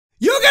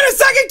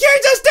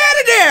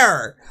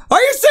there?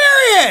 Are you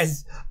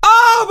serious?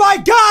 Oh my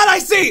god, I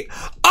see!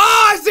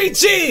 Oh, I see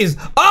cheese!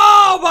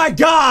 Oh my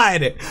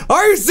god!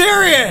 Are you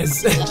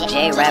serious?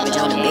 Ravage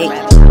on the beat.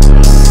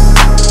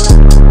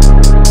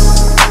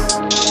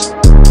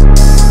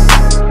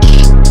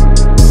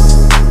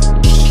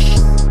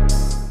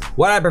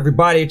 What up,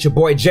 everybody? It's your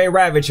boy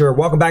Ravage here.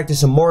 Welcome back to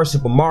some more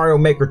Super Mario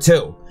Maker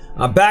 2.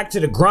 I'm back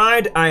to the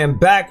grind. I am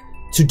back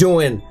to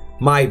doing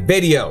my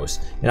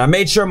videos. And I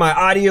made sure my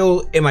audio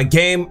in my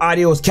game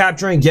audio is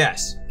capturing.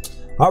 Yes.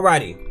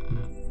 Alrighty.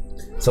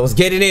 So let's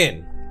get it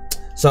in.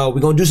 So we're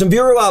gonna do some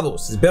viewer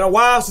levels. It's been a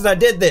while since I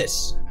did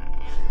this.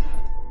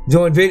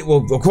 Doing video,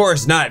 well, of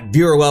course not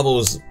viewer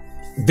levels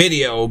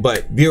video,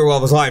 but viewer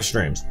levels live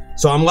streams.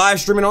 So I'm live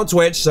streaming on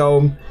Twitch.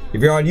 So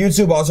if you're on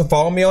YouTube, also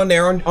follow me on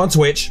there on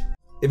Twitch.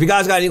 If you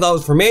guys got any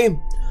levels for me,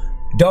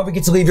 don't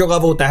forget to leave your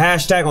level with the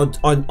hashtag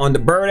on the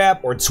Bird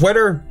app or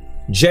Twitter,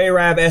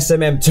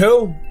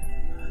 JRavSMM2.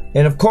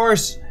 And of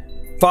course,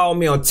 follow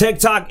me on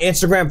TikTok,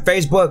 Instagram,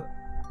 Facebook,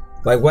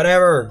 like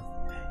whatever.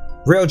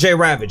 Real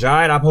Ravage,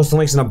 alright? I'll post the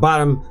links in the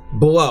bottom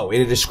below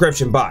in the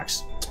description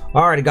box.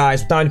 Alrighty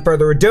guys, without any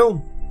further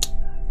ado,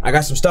 I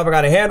got some stuff I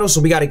gotta handle, so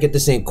we gotta get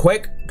this in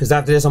quick, because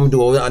after this I'm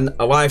gonna do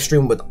a live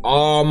stream with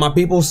all my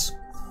peoples.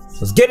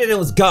 Let's get it and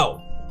let's go.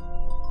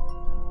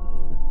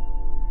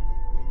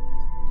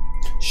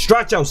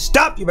 Strut your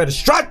stuff, you better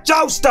strut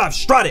your stuff,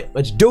 strut it.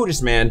 Let's do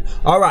this, man.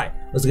 Alright,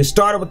 let's get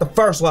started with the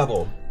first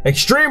level.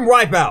 Extreme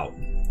Wipeout.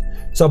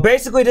 So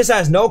basically this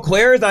has no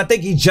clears. I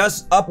think he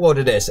just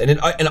uploaded this and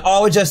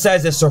all it just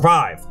says is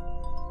survive.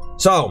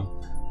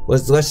 So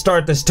let's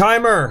start this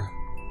timer.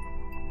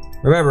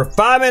 Remember,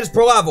 5 minutes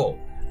per level.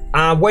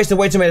 I'm wasting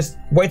way too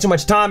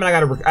much time,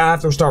 and I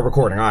have to start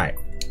recording. Alright.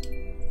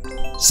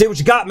 See what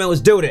you got, man.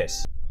 Let's do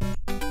this.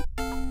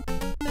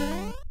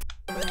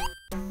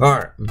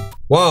 Alright.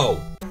 Whoa.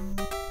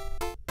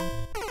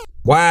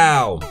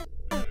 Wow.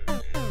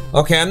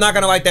 Okay, I'm not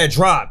gonna like that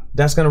drop.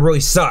 That's gonna really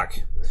suck.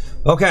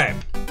 Okay.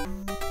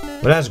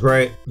 Well, that's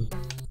great.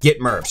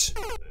 Get Murphs.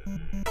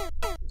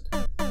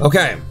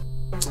 Okay.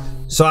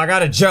 So I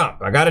gotta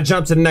jump. I gotta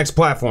jump to the next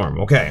platform.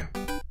 Okay.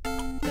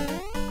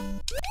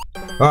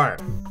 Alright.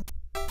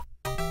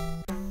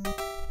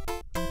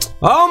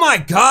 Oh my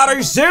god, are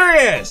you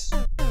serious?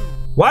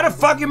 Why the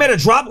fuck you made a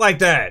drop like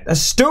that? That's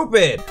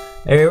stupid.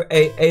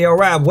 Hey, yo,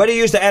 Rab, what do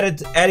you use to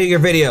edit your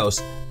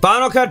videos?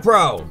 Final Cut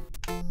Pro.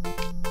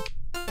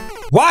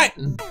 What?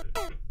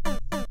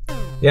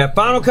 Yeah,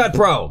 Final Cut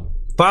Pro.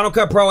 Final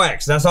Cut Pro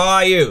X, that's all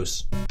I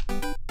use.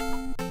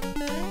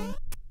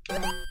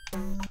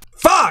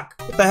 Fuck!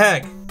 What the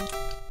heck?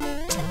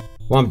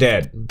 Well, I'm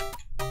dead.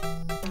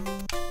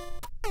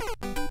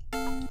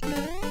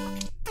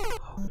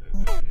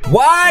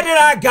 Why did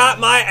I got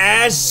my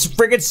ass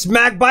freaking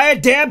smacked by a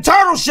damn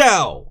turtle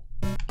shell?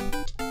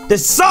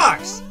 This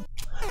sucks!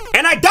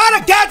 And I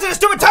died again to the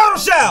stupid turtle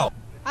shell!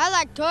 I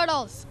like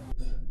turtles.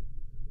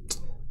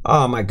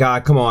 Oh my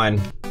god, come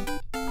on.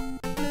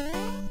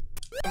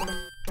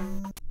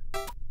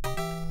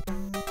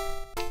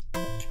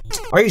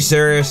 Are you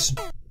serious?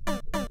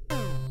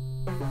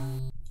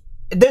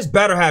 This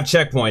better have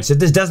checkpoints. If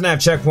this doesn't have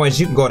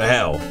checkpoints, you can go to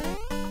hell.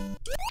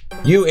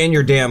 You and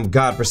your damn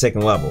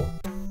godforsaken level.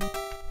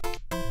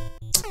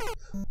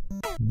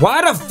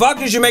 Why the fuck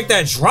did you make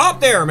that drop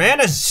there, man?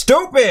 That's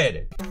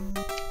stupid.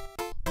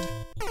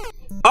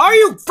 Are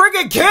you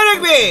freaking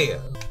kidding me?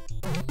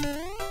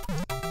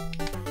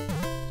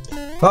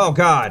 Oh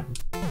god.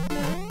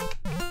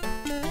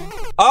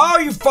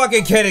 Are you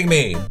fucking kidding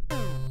me?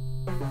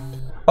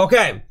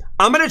 Okay.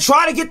 I'm gonna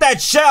try to get that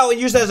shell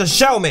and use it as a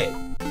shell mitt.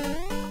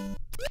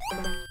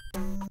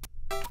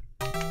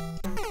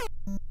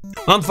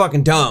 I'm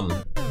fucking dumb.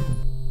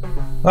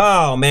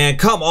 Oh man,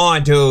 come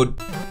on, dude.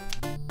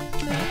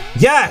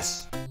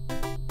 Yes!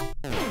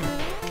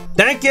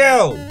 Thank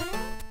you!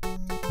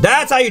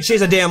 That's how you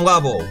cheese a damn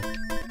level.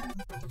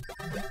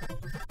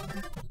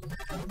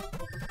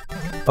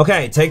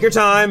 Okay, take your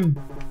time.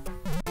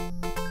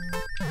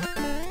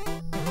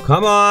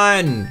 Come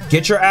on,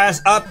 get your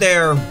ass up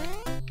there.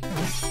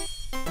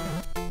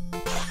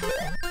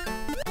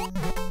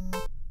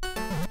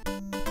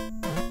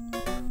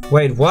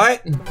 Wait,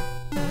 what?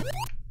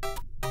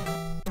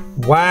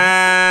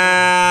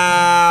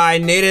 Wow, I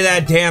needed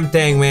that damn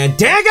thing, man.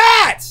 Dang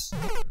it!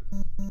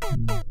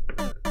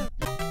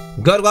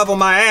 Good level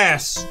my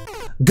ass.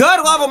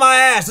 Good level my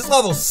ass. This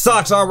level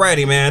sucks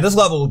already, man. This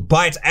level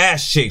bites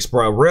ass cheeks,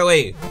 bro.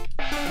 Really?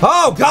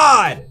 Oh,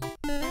 God!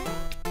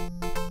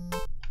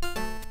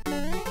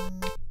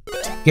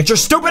 Get your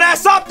stupid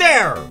ass up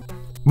there!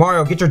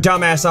 Mario, get your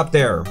dumb ass up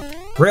there.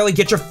 Really,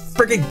 get your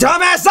freaking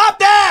dumb ass up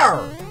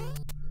there!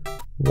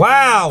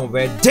 Wow,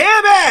 man.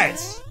 Damn it!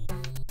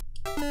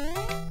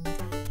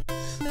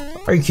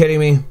 Are you kidding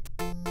me?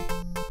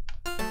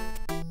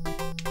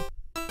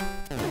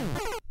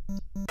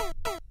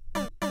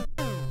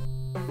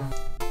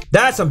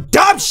 That's some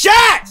dumb shit!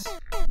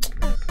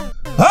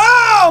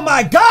 Oh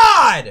my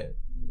god!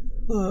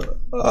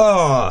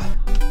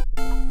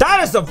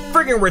 That is some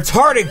freaking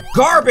retarded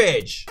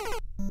garbage!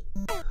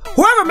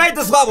 Whoever made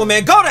this level,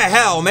 man, go to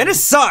hell, man.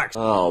 This sucks.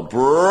 Oh,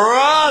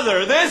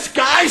 brother, this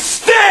guy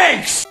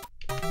stinks!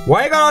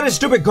 Why you got all this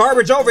stupid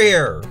garbage over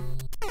here?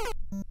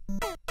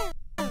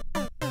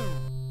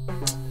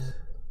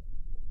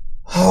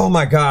 Oh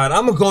my god,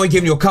 I'm going to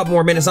give you a couple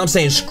more minutes. I'm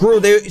saying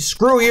screw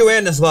you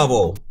in this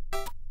level.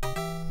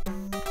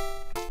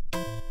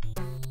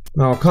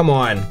 Oh, come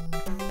on.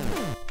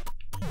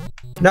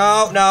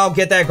 No,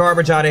 get that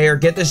garbage out of here.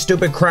 Get this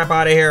stupid crap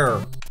out of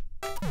here.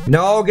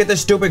 No, get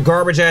this stupid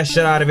garbage ass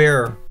shit out of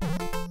here.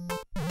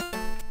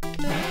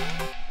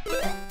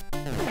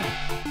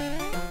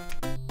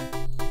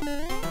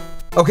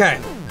 Okay.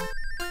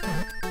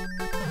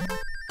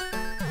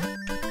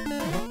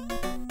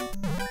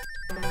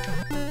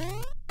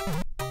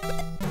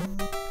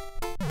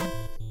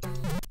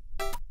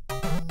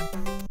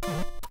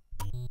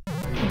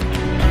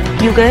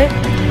 You good?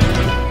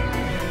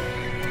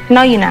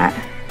 No, you're not.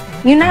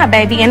 You're not,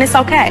 baby, and it's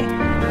okay.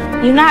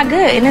 You're not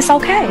good, and it's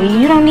okay.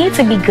 You don't need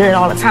to be good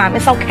all the time.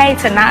 It's okay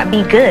to not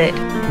be good.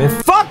 Man,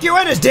 fuck you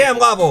in this damn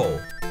level!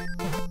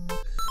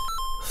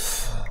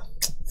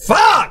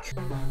 Fuck!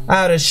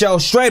 I had a shell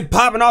straight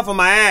popping off of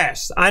my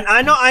ass.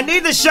 I know, I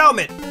need the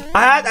shellman.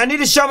 I need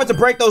the shellman to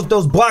break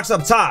those blocks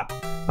up top.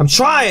 I'm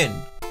trying.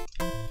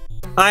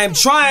 I am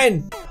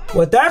trying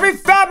with every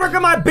fabric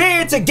of my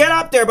being to get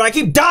up there, but I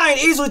keep dying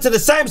easily to the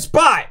same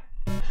spot.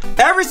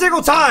 Every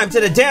single time to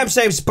the damn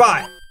same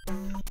spot.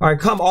 Alright,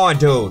 come on,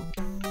 dude.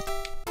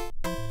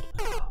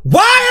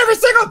 Why every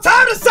single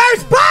time the same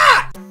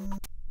spot?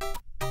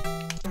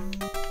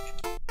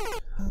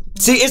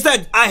 See, it's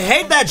that, I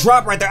hate that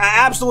drop right there.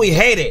 I absolutely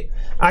hate it.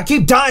 I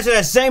keep dying to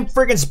that same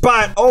freaking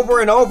spot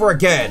over and over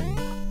again.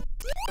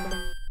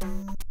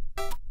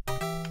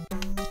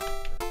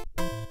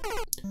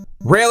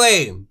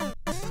 Really?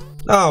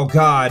 Oh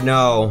god,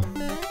 no.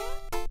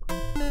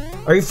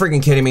 Are you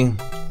freaking kidding me?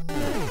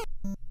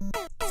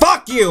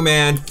 Fuck you,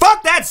 man.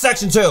 Fuck that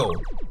section too.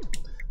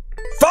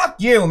 Fuck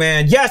you,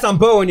 man. Yes, I'm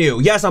booing you.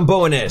 Yes, I'm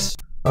booing this.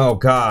 Oh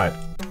god.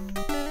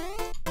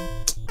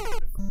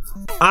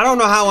 I don't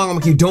know how long I'm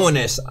gonna keep doing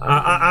this.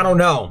 I don't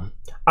know.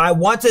 I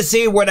want to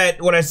see where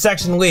that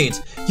section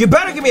leads. You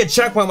better give me a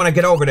checkpoint when I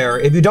get over there.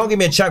 If you don't give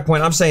me a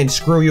checkpoint, I'm saying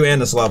screw you in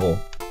this level.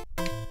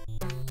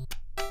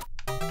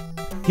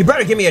 You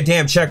better give me a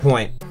damn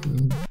checkpoint.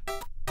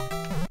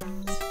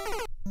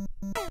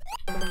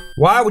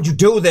 Why would you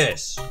do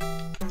this?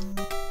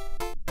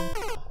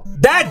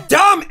 That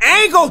dumb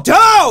angle, dude!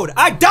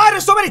 I died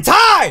it so many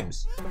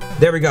times!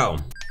 There we go.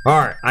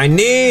 Alright, I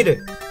need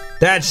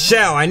that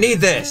shell. I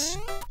need this.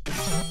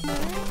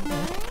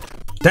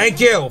 Thank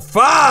you.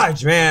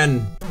 Fudge,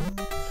 man.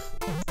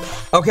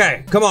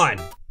 Okay, come on.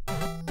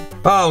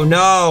 Oh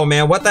no,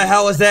 man. What the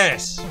hell is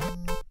this?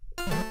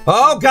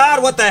 Oh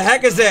god, what the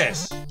heck is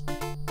this?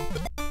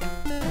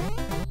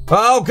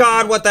 Oh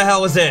god, what the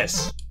hell is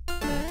this?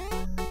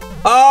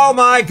 Oh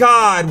my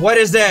god, what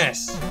is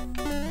this?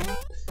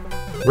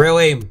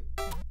 Really?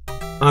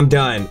 I'm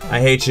done.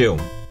 I hate you.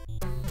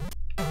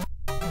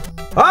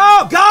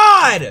 Oh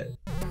god!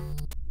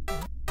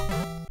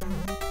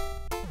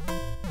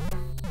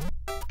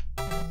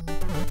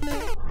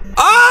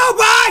 Oh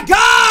my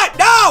god!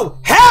 No!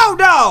 Hell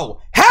no!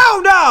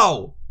 Hell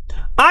no!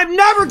 I'm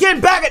never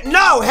getting back at—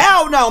 no!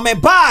 Hell no, man!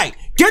 Bye!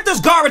 Get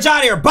this garbage out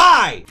of here!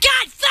 Bye!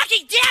 God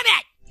fucking damn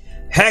it!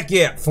 Heck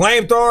yeah!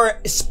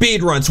 Flamethrower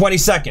speed run, 20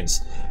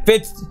 seconds.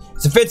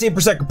 It's a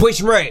 15%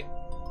 completion rate.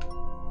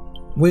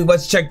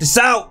 Let's check this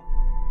out.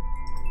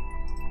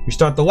 We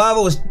start the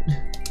level. Let's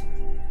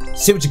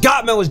see what you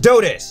got, man. Let's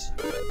do this.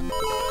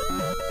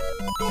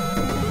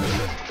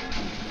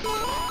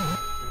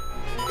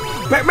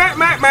 Map, map,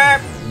 map,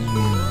 map.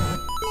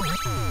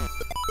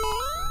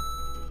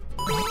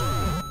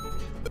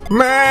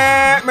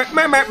 Map, map,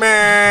 map, map,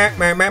 map,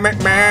 map,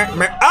 map, map,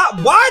 map. Ah,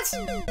 what?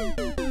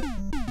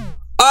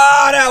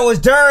 Oh, that was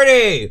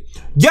dirty.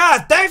 Yeah,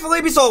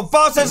 thankfully, be so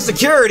false sense of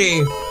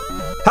security.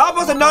 How am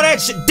I supposed to know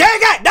that shit? Dang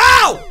it!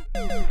 No!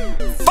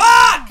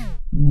 Fuck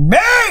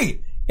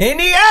me in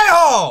the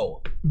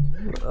a-hole.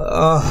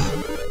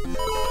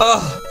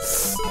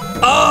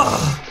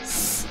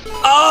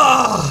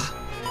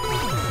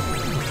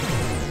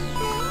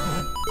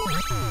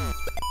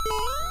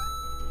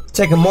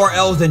 Taking more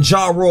L's than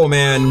Ja Rule,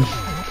 man.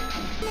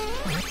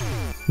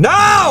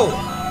 No!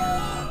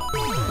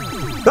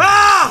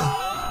 Ah!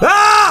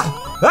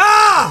 Ah!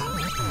 Ah!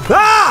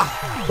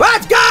 Ah!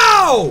 Let's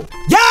go!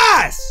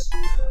 Yes!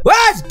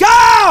 Let's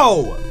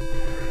go!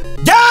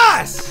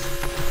 Yes!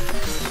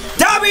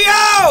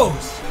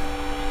 W's!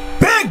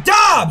 Big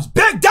dubs!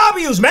 Big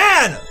W's,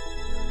 man!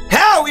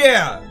 Hell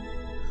yeah!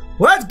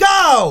 Let's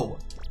go!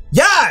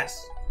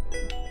 Yes!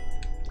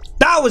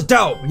 That was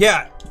dope,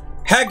 yeah.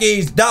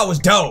 Heckies, that was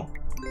dope.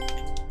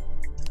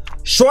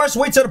 Short,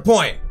 sweet, to the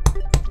point.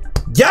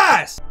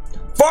 Yes!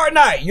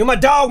 Fortnite, you my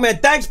dog, man.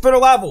 Thanks for the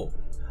level.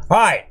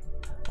 Alright,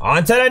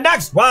 on to the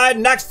next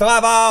one, next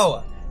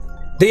level.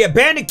 The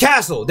Abandoned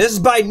Castle. This is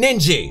by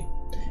Ninja.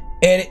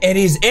 And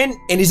he's in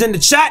the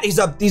chat. He's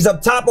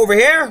up top over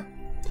here.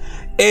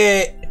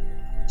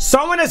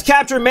 Someone has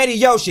captured many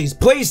Yoshis.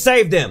 Please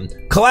save them.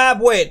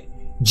 Collab with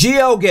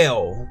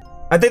GeoGil.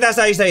 I think that's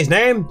how you say his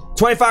name.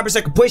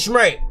 25% completion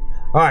rate.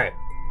 Alright.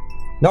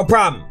 No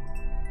problem.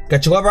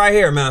 Got your love right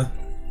here, man.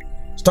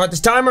 Start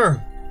this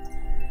timer.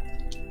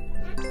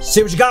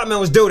 See what you got, man.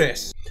 Let's do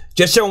this.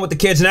 Just chilling with the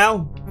kids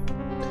now.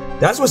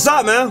 That's what's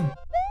up, man.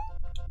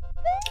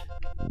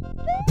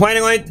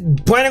 Planning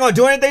on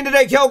doing anything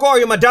today, Kilgore?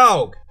 You're my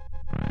dog.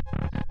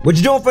 What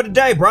you doing for the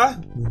day,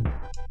 bruh?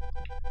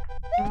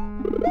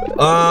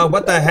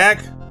 What the heck?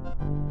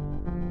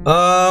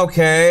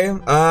 Okay.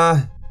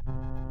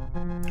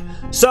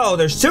 So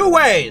there's two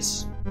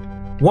ways.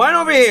 One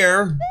over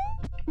here.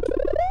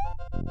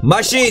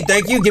 Mushy,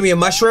 thank you. Give me a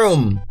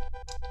mushroom.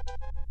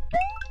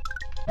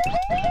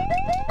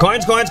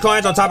 Coins, coins,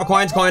 coins on top of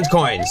coins, coins,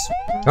 coins.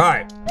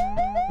 Alright.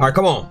 Alright,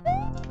 come on.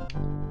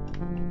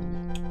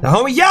 Now,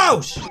 homie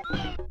Yosh!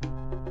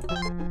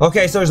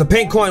 Okay, so there's a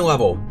pink coin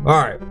level.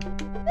 Alright.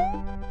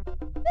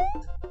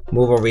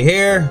 Move over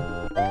here.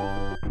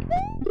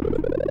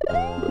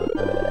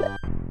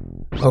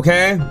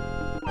 Okay.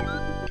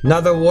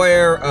 Another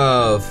layer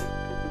of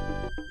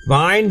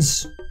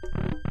vines.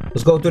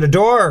 Let's go through the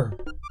door.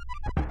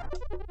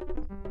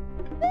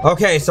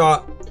 Okay,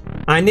 so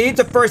I need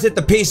to first hit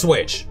the P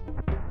switch.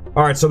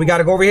 Alright, so we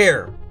gotta go over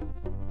here.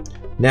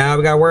 Now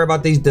we gotta worry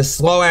about the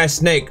slow-ass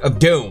snake of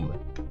doom.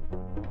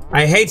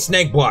 I hate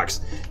snake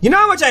blocks. You know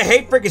how much I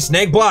hate freaking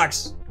snake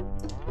blocks?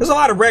 There's a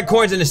lot of red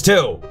coins in this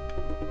too.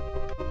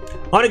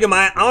 I wanna get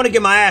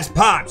my ass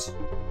popped.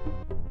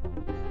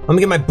 I'm gonna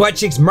get my butt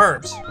cheeks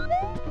murped.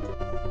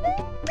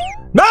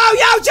 No,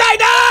 Yoshi,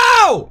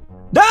 no!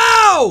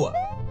 No!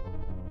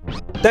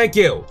 Thank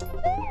you.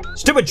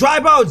 Stupid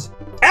dry bones.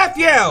 F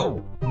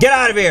you! Get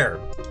out of here.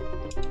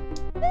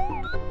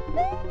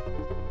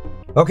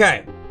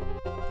 Okay.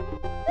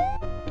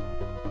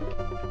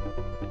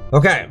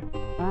 Okay.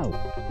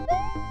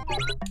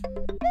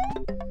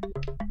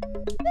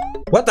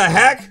 What the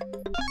heck?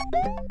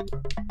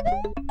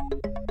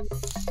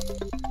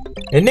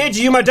 And Ninja,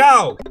 you my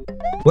dog.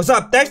 What's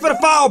up? Thanks for the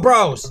follow,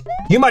 bros.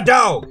 You my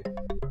dog.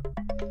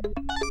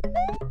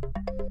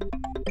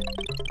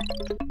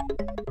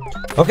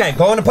 Okay,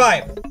 go in the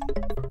pipe.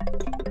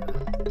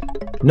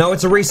 No,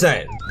 it's a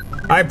reset.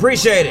 I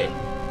appreciate it.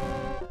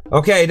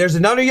 Okay, there's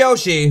another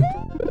Yoshi.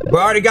 We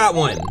already got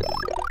one.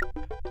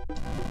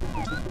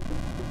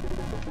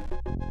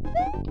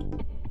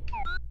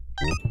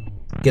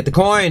 Get the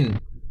coin.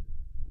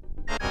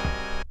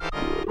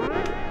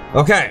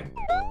 Okay.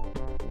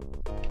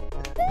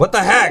 What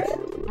the heck?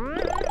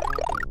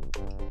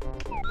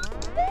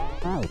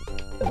 No!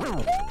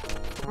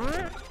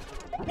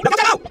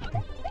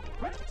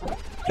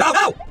 No,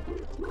 no!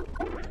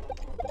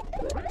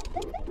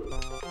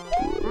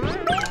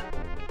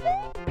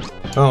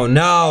 Oh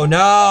no,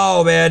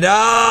 no, man,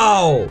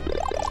 no!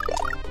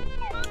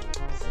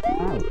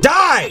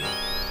 Die!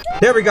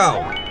 There we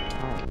go.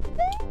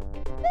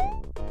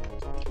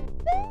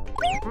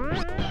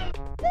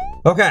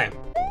 Okay.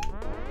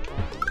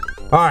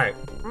 Alright.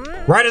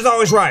 Right is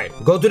always right.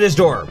 Go through this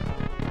door.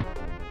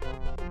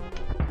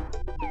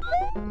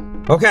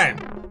 Okay.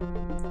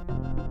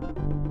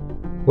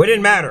 Well, it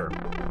didn't matter.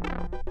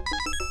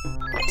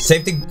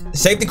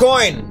 Safety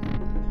coin.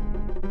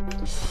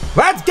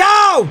 Let's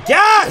go!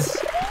 Yes!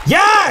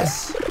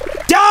 Yes!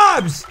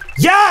 Dubs!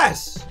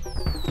 Yes!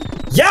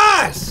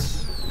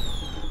 Yes!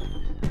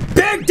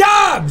 Big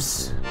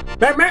dubs!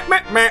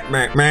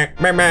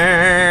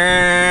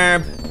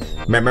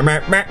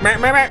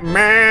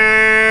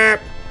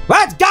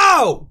 Let's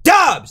go!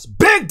 Dubs!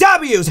 Big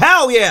W's!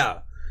 Hell yeah!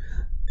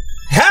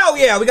 Hell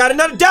yeah! We got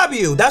another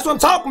W! That's what I'm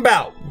talking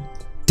about!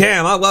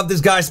 Damn, I love this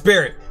guy's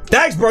spirit.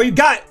 Thanks, bro. You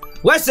got it.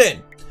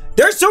 Listen,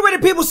 there's so many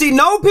people. See,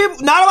 not a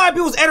lot of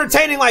people's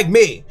entertaining like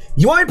me.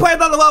 You want me to play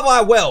another level?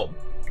 I will.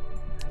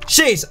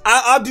 Jeez,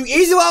 I'll do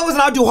easy levels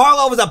and I'll do hard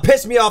levels that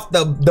piss me off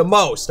the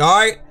most,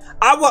 alright?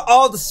 I want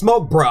all the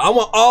smoke, bro. I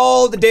want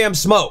all the damn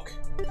smoke.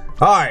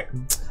 Alright.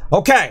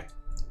 Okay.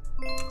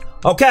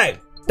 Okay.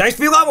 Thanks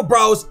for your level,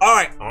 bros.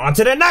 Alright, on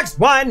to the next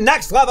one.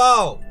 Next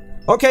level.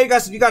 Okay,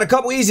 you got a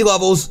couple easy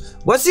levels.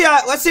 Let's see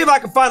if I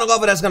can find a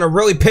level that's gonna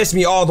really piss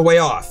me all the way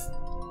off.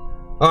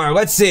 Alright,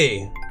 let's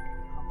see.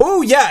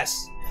 Ooh,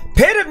 yes.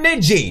 Pit of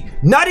Ninja,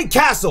 Nutty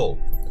Castle.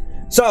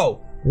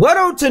 So,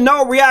 little to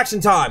no reaction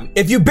time.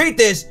 If you beat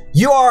this,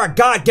 you are a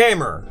god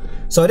gamer.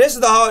 So this is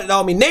the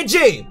homie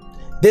Ninja.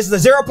 This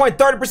is the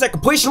 0.30%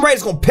 completion rate.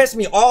 It's gonna piss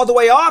me all the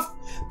way off.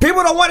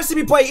 People don't want to see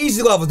me play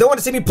easy levels. They want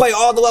to see me play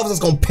all the levels that's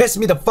gonna piss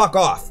me the fuck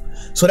off.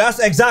 So that's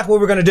exactly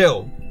what we're gonna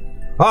do.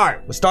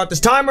 Alright, let's start this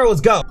timer.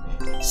 Let's go.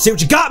 See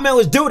what you got, man.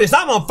 Let's do this.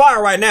 I'm on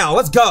fire right now.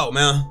 Let's go,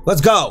 man. Let's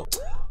go.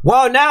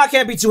 Well, now I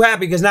can't be too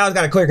happy because now it's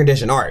got a clear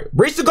condition. Alright.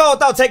 Reach the goal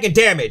without taking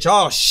damage.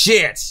 Oh,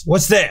 shit.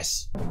 What's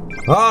this?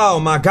 Oh,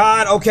 my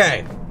God.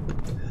 Okay.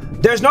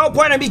 There's no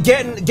point in me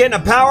getting a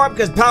power-up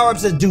because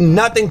power-ups do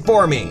nothing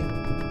for me.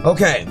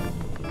 Okay.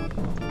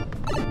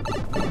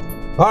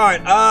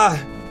 Alright,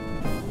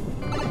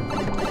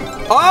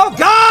 oh,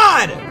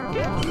 God!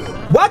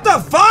 What the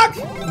fuck?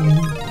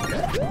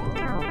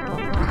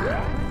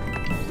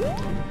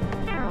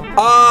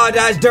 Oh,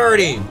 that's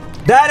dirty.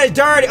 That is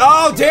dirty.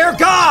 Oh, dear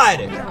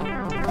God.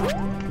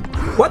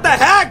 What the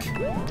heck?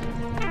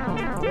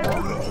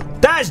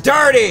 That's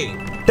dirty.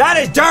 That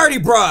is dirty,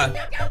 bruh.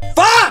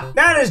 Fuck!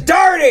 That is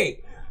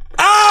dirty.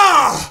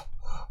 Ah!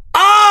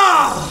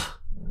 Ah!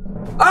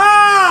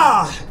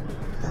 Ah!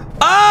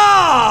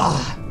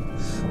 Ah!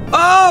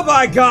 Oh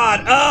my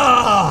God!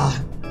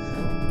 Ah!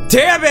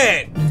 Damn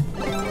it!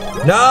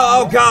 No!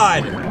 Oh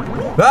God!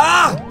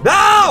 Ah!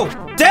 No!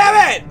 Damn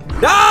it!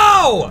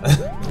 No!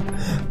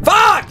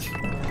 Fuck!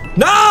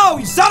 No!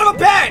 You son of a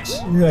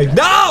bitch!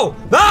 No!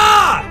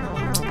 Ah!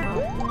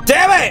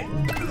 Damn it!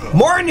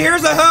 Morton,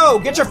 here's a who.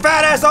 Get your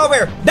fat ass over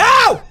here.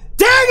 No!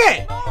 Dang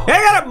it! I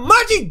got a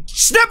monkey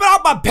snipping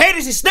off my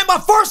penis. He snipped my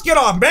foreskin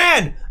off,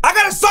 man. I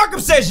got a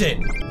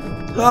circumcision.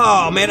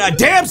 Oh man, a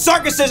damn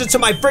circumcision to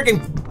my freaking.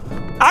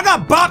 I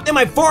got bopped in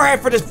my forehead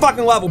for this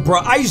fucking level, bro.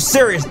 Are you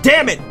serious?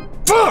 Damn it!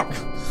 Fuck!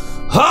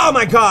 Oh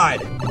my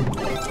God!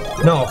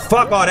 No,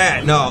 fuck all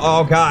that. No,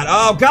 oh God,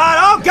 oh God,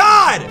 oh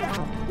God!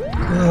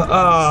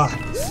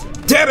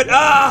 Damn it!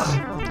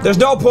 There's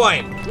no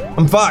point.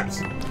 I'm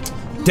fucked.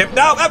 Damn,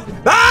 no!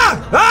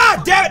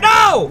 Damn it!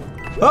 No!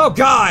 Oh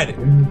God!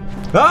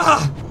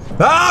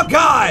 Oh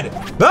God!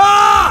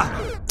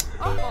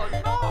 Oh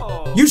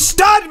no! You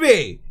stunned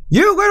me!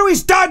 You literally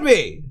stunned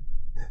me!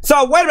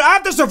 So wait a minute, I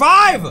have to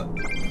survive!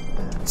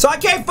 So I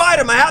can't fight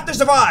him, I have to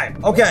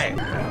survive. Okay.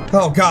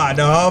 Oh God,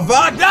 no,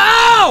 fuck,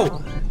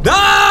 no!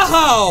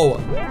 No!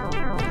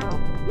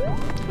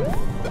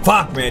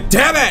 Fuck, man,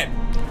 damn it!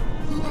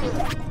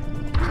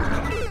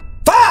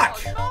 Fuck!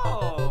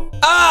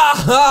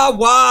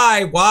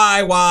 Why?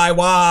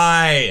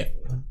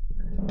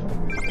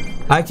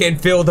 I can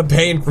feel the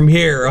pain from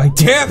here. Like,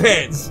 damn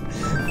it!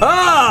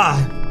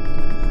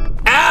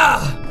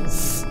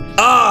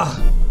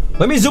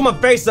 Let me zoom my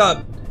face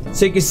up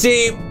so you can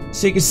see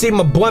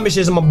my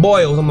blemishes and my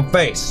boils on my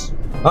face.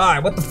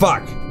 Alright, what the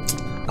fuck?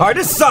 Alright,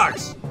 this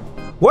sucks.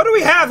 What do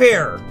we have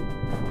here?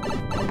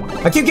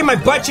 I keep getting my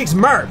butt cheeks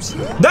murps.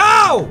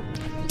 No!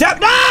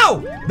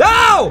 No!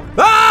 No!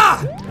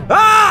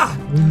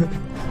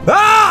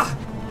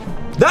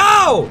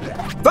 No!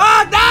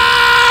 Fuck,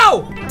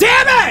 no!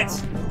 Damn it!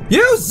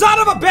 You son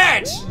of a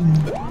bitch!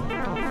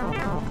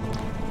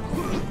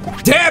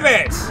 Damn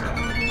it!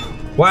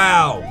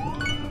 Wow.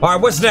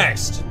 Alright, what's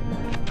next?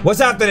 What's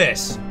after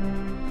this?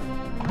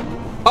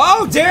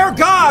 Oh dear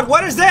God,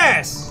 what is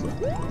this?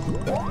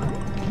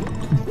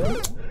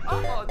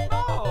 Oh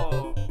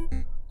no!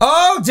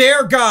 Oh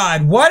dear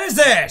God, what is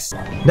this?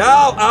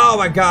 No, oh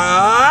my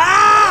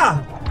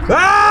God.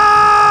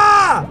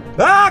 God!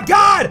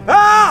 God!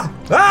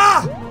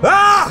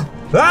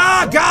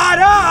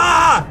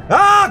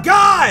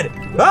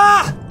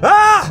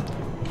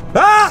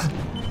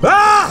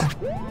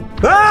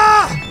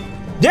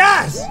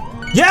 Yes!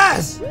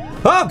 Yes!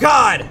 Oh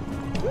God!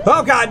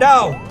 Oh God,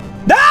 no!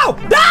 No!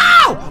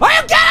 No! Are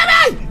you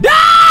kidding me?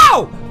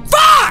 No!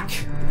 Fuck!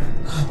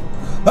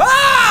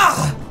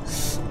 Ah!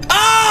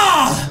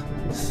 Ah!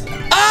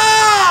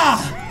 Ah!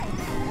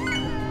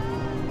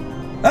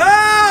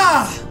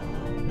 Ah!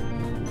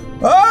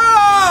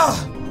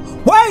 Ah!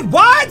 Wait,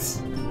 what?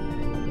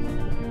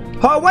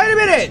 Oh, wait a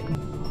minute!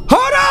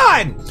 Hold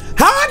on!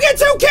 How I get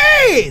 2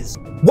 keys?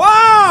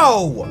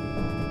 Whoa!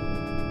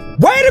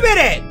 Wait a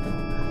minute!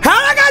 How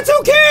I got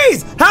 2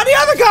 keys? How the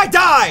other guy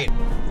died?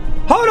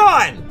 Hold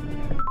on!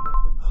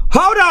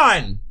 Hold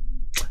on!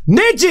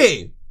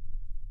 Ninja!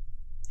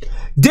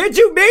 Did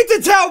you mean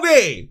to tell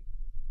me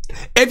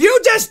if you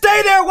just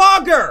stay there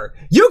longer,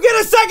 you get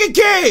a 2nd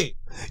key?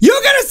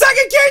 You get a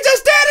 2nd key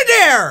just standing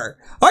there!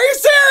 Are you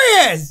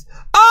serious?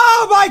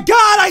 Oh my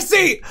God, I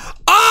see!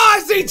 Oh,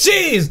 I see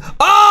cheese!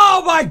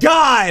 Oh my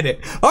God!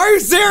 Are you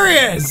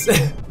serious?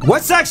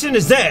 What section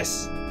is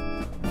this?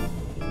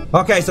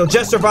 Okay, so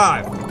just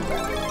survive.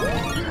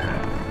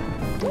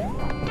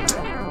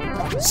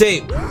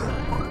 See,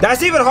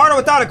 that's even harder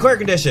without a clear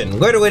condition.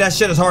 Literally, that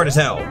shit is hard as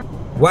hell.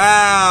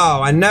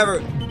 Wow, I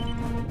never...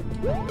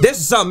 This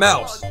is something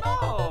else.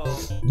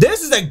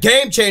 This is a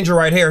game changer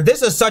right here.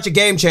 This is such a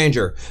game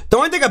changer. The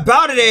only thing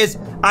about it is,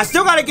 I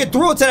still gotta get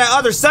through to that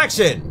other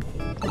section.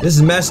 This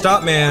is messed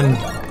up, man.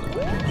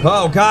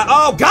 Oh God,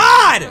 oh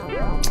God!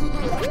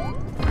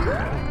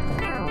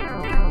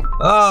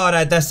 Oh,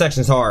 that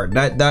section's hard.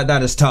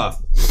 That is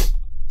tough.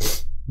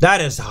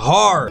 That is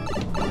hard.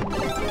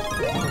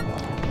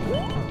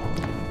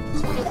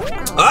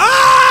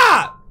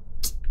 Ah!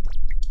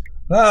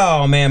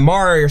 Oh man,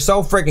 Mario, you're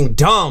so freaking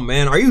dumb,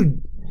 man. Are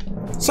you...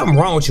 Something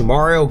wrong with you,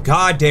 Mario?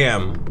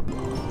 Goddamn.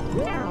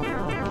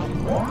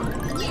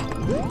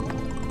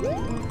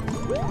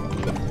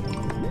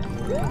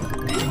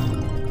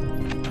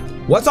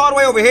 What's all the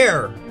way over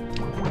here?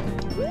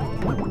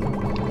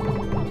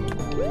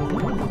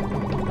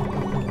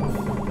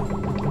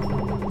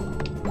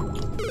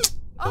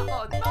 Oh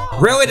no!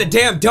 Really? The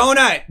damn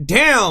donut!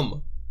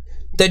 Damn!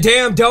 The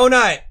damn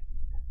donut!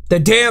 The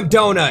damn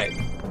donut!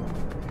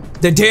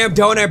 The damn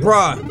donut,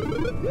 bruh!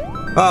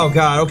 Oh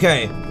God,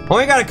 okay.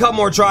 Only got a couple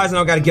more tries and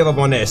I gotta give up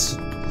on this.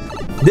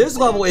 This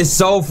level is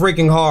so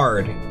freaking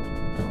hard.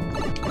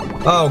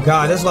 Oh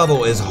god, this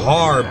level is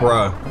hard,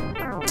 bruh.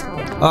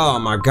 Oh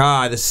my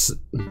god, this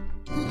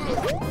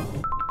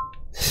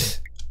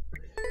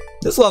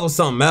level's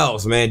something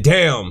else, man.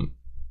 Damn.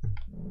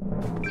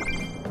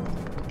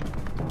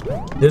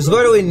 There's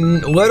literally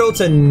little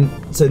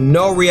to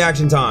no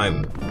reaction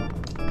time.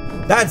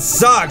 That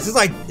sucks.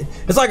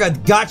 It's like a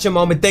gotcha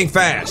moment. Think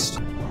fast.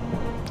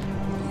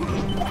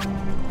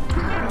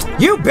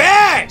 You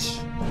bitch!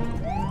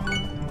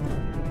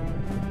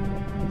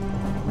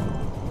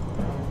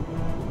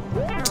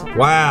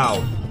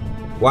 Wow.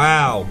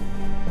 Wow.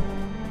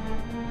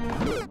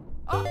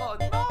 Oh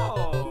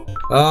no!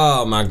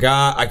 Oh my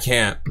god, I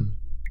can't.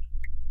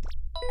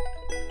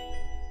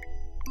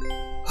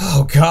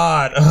 Oh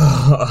god.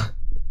 Ugh.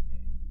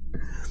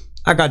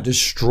 I got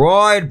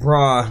destroyed,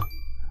 bruh.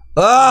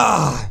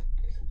 Ugh.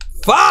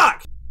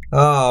 Fuck!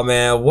 Oh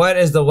man, what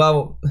is the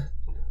level?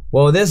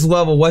 Well, this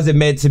level wasn't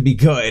meant to be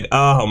good.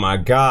 Oh my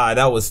god,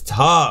 that was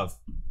tough.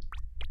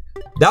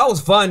 That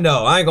was fun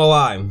though, I ain't gonna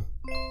lie.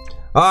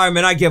 Alright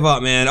man, I give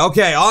up, man.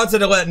 Okay, on to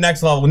the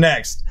next level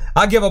next.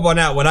 I'll give up on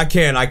that one. I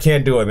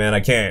can't do it, man. I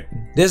can't.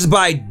 This is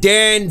by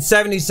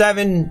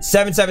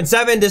Dan77777.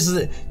 This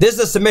is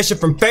a submission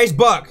from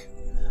Facebook.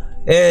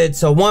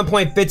 It's a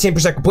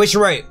 1.15%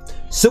 completion rate.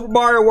 Super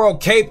Mario World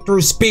Cape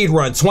through speed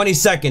run, 20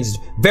 seconds.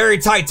 Very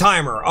tight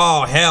timer.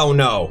 Oh hell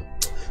no.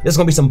 This is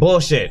gonna be some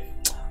bullshit.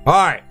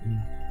 Alright.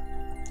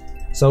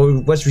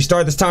 So let's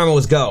restart this timer,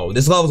 let's go.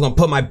 This level's gonna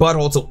put my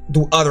butthole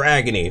through utter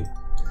agony.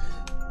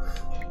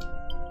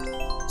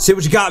 See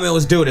what you got, man.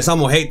 Let's do this. I'm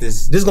gonna hate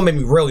this. This is gonna make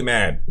me really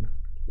mad.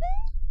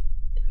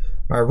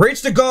 Alright,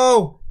 reach the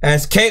goal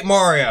as Cape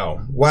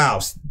Mario. Wow.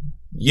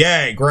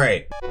 Yay,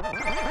 great.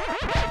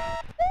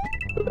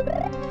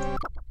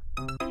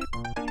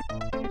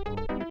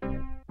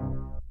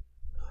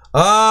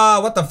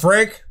 What the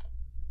frick?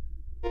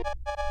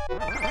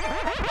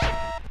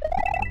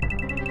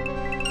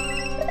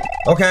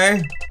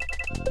 Okay.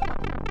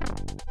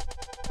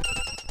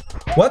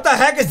 What the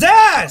heck is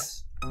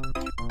this?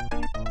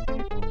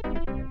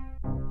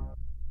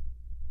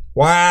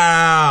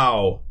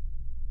 Wow.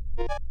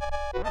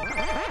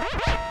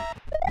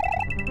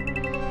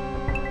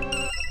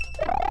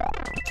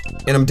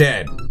 And I'm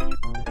dead.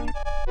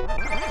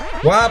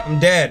 Well, I'm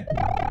dead.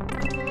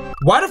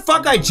 Why the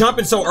fuck I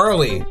jumping so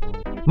early?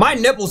 My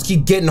nipples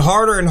keep getting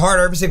harder and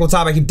harder every single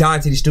time I keep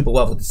dying to these stupid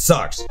levels. It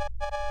sucks.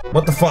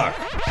 What the fuck?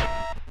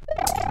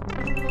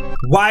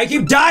 Why I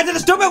keep dying to the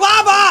stupid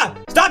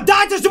lava? Stop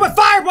dying to the stupid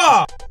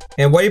fireball!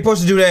 And what are you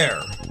supposed to do there?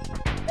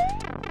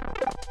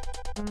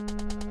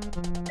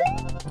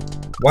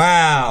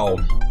 Wow.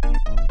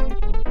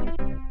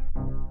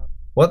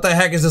 What the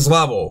heck is this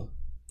level?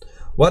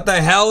 What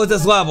the hell is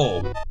this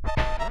level?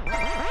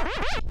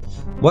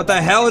 What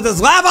the hell is this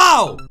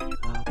level?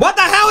 What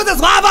the hell is this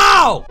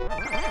level?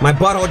 My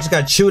butthole just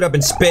got chewed up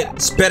and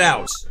spit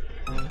out.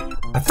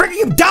 I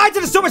freaking died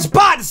to the stupid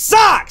spot. It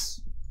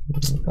sucks.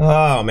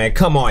 Oh man,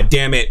 come on,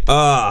 damn it.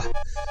 Oh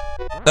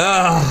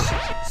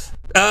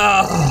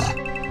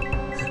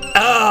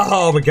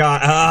my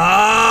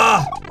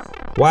god.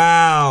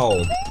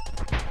 Wow.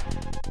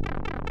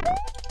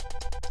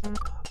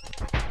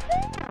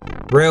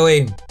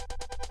 Really?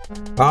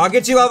 I'll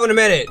get you up in a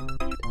minute.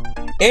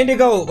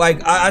 Indigo,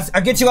 like,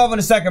 I'll get you up in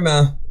a second,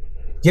 man.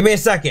 Give me a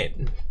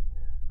second.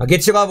 I'll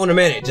get you up in a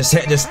minute. Just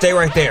stay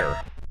right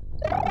there.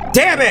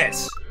 Damn it!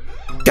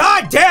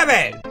 God damn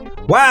it!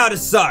 Wow,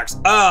 this sucks.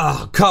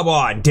 Come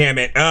on, damn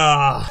it.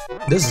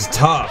 This is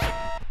tough.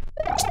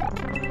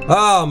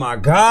 Oh my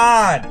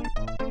god.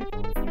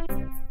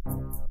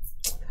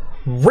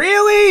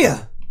 Really?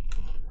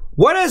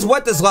 What is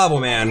with this level,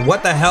 man?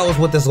 What the hell is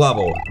with this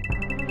level?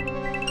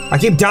 I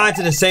keep dying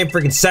to the same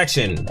freaking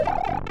section.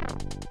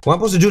 What am I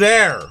supposed to do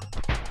there?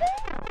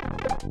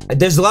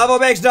 This level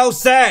makes no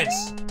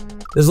sense.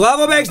 This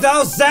level makes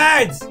no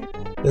sense.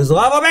 This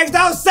level makes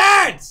no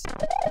sense.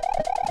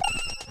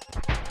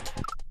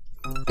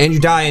 And you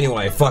die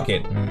anyway. Fuck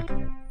it.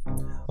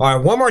 All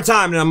right, one more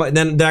time, and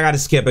then I gotta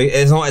skip it.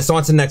 It's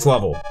on to the next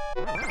level.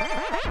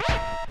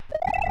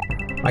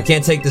 I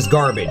can't take this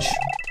garbage.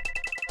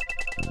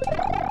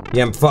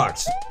 Yeah, I'm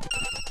fucked.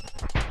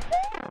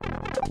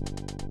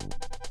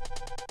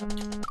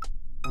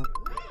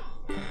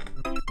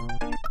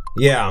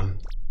 Yeah.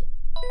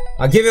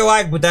 I'll give you a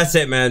like, but that's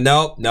it, man.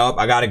 Nope,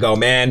 I gotta go,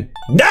 man.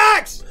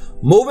 Next!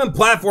 Moving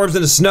platforms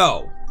in the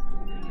snow.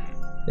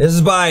 This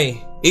is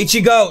by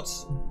Ichi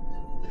Goats.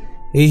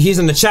 He's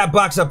in the chat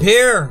box up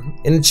here.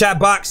 In the chat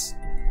box.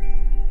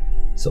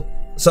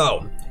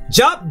 So,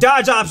 jump,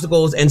 dodge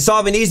obstacles, and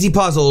solve an easy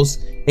puzzles,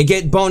 and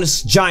get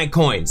bonus giant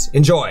coins.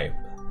 Enjoy.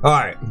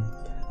 Alright.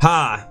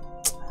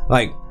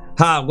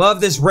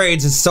 Love this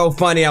raids. It's so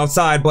funny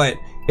outside, but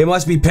it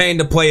must be pain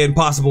to play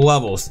impossible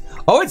levels.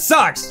 Oh, it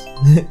sucks.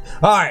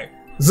 Alright,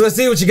 so let's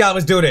see what you got.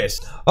 Let's do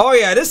this. Oh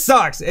yeah, this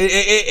sucks.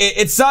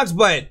 It sucks,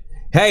 but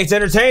hey, it's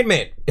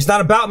entertainment. It's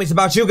not about me, it's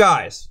about you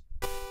guys.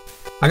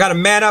 I gotta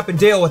man up and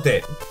deal with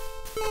it.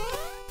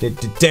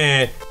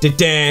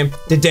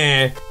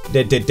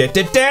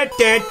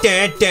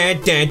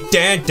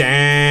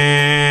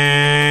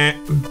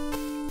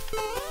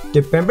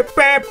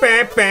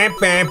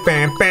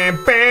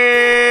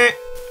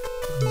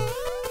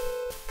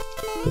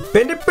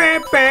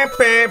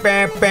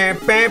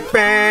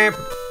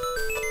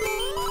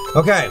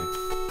 Okay.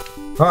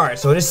 Alright,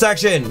 so this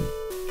section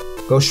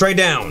goes straight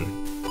down.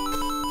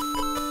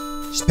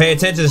 Just pay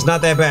attention, it's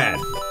not that bad.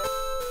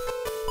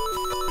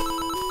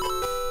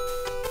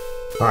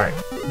 Alright.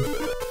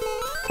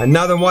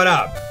 Another one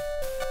up.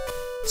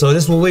 So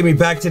this will lead me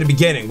back to the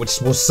beginning, which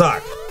will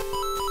suck.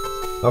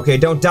 Okay,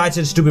 don't die to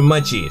the stupid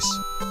munchies.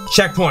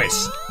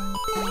 Checkpoints.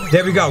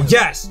 There we go.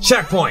 Yes,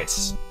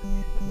 checkpoints.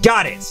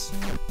 Got it.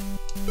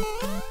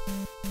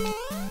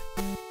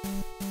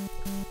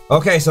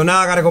 Okay, so now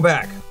I gotta go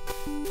back.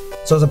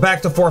 So it's a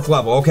back to 4th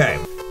level. Okay.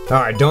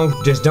 Alright, don't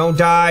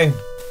die.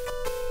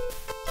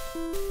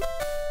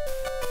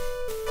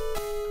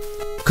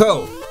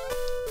 Cool.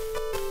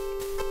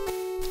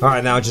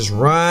 Alright, now just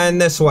run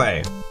this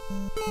way.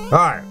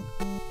 Alright.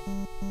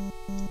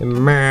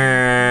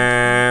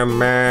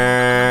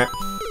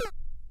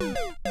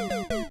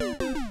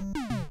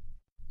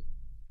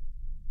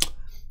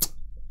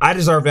 I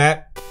deserve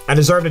that. I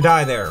deserve to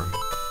die there.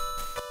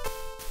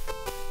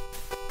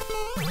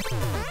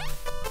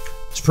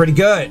 It's pretty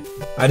good.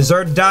 I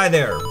deserve to die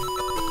there.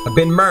 I've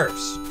been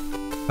murphs.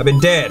 I've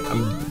been dead.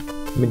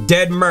 I've been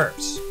dead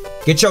murphs.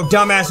 Get your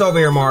dumb ass over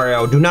here,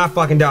 Mario. Do not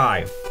fucking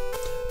die.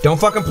 Don't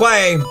fucking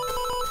play.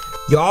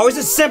 You're always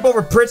a simp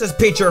over Princess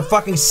Peach. You're a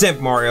fucking simp,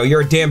 Mario.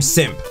 You're a damn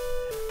simp.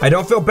 I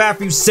don't feel bad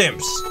for you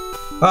simps.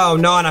 Oh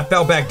no, and I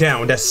fell back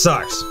down. That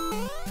sucks.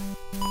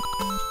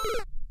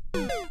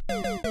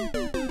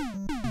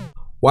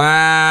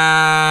 Wow.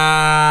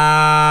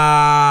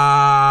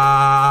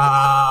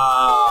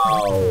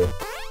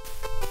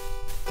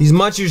 These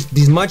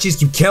munchies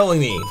keep killing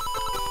me.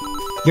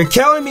 You're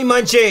killing me,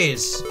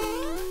 munchies.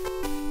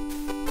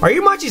 Are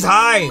you munchies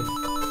high?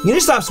 You need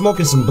to stop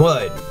smoking some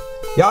blood.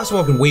 Y'all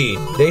smoking weed.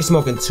 They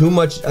smoking too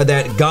much of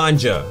that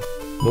ganja.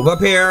 Move up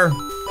here.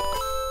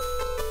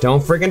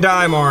 Don't freaking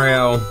die,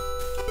 Mario.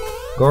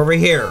 Go over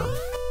here.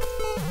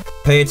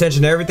 Pay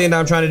attention to everything that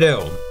I'm trying to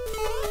do.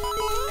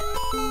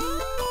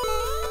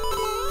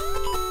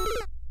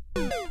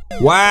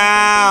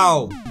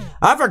 Wow!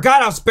 I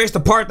forgot how spaced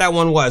apart that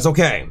one was.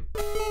 Okay.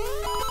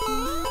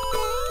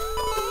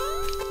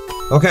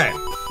 Okay.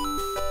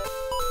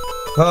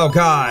 Oh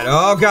god.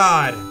 Oh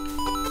god.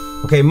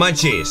 Okay,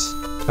 munchies.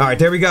 Alright,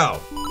 there we go.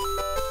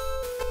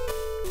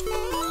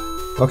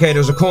 Okay,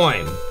 there's a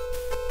coin.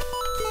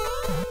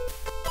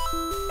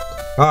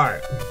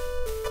 Alright.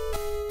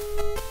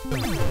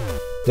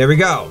 There we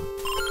go.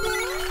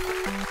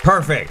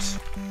 Perfect.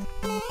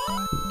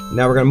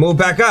 Now we're gonna move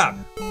back up.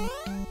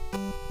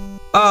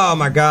 Oh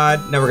my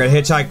god. Now we're gonna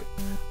hitchhike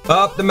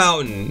up the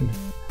mountain.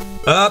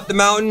 Up the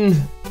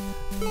mountain.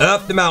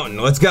 Up the mountain.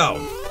 Let's go.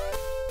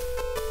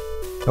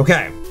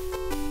 Okay.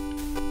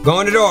 Go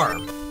in the door.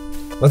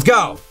 Let's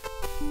go.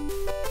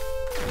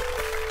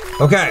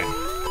 Okay.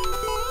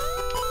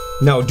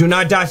 No, do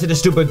not die to the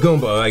stupid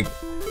Goomba. Like,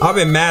 I've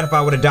been mad if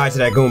I would have died to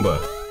that Goomba.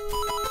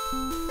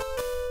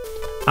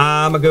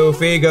 I'm a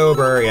goofy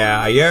goober,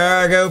 yeah.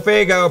 You're a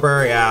goofy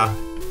goober, yeah.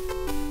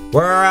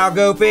 We're all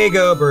goofy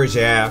goobers,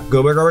 yeah.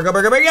 Goober, goober,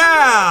 goober, goober,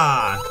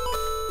 yeah!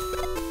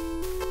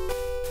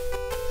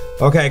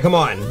 Okay, come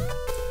on.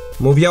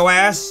 Move your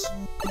ass.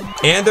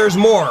 And there's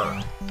more.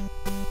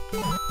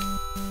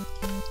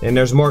 And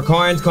there's more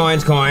coins,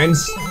 coins,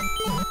 coins.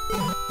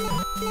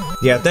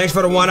 Yeah, thanks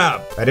for the one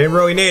up. I didn't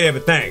really need it,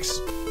 but thanks.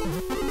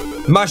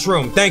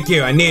 Mushroom, thank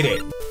you, I need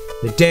it.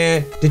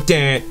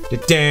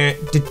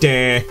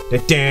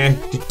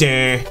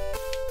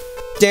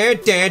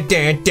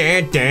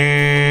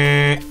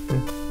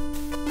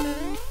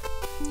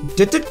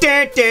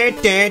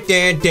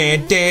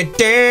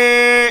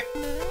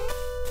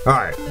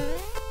 Alright.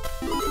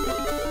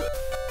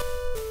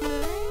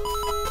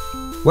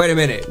 Wait a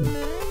minute.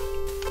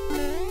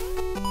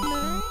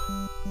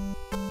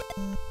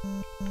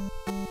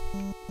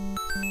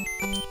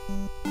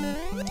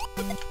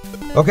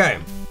 Okay.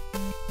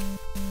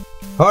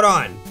 Hold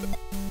on.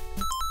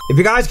 If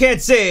you guys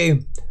can't see,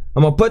 I'm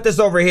gonna put this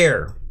over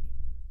here.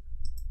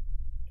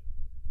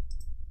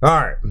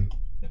 Alright.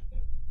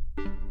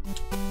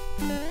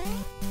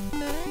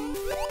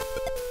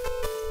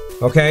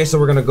 Okay, so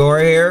we're gonna go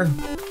right here.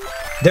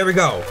 There we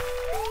go.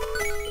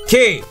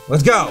 Key,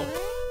 let's go.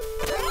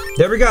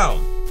 There we go.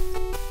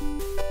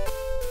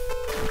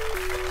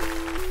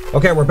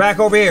 Okay, we're back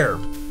over here.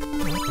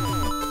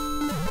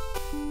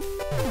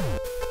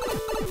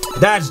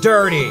 That's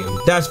dirty.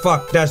 That's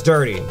that's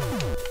dirty.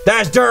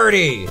 That's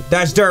dirty.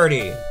 That's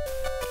dirty.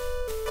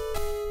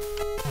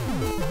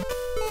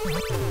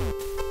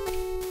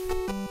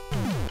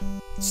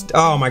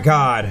 Oh my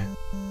god.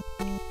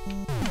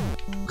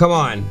 Come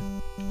on.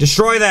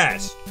 Destroy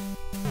that.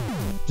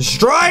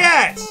 Destroy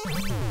it!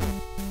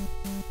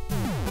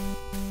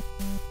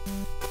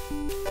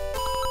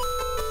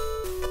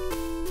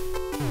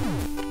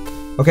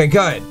 Okay,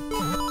 good.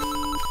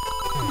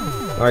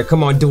 Alright,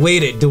 come on,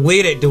 delete it,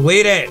 delete it,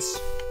 delete it!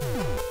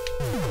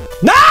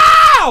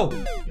 No!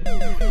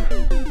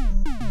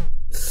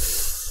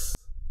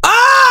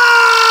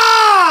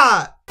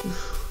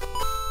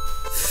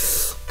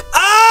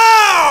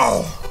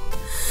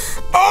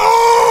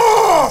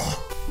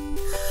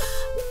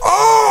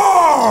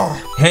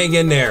 hang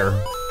in there.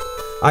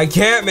 I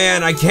can't,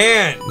 man. I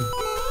can't.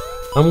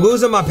 I'm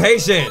losing my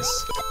patience.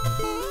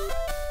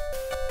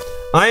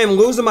 I am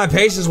losing my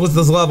patience with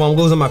this level. I'm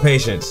losing my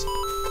patience.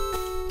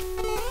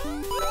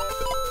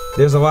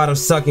 There's a lot of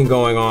sucking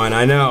going on.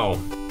 I know.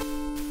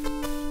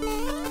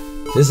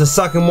 This is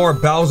sucking more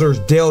Bowser's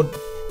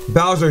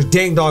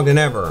ding dong than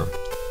ever.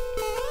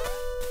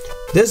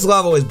 This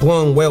level is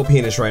blowing whale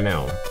penis right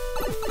now.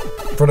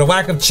 For the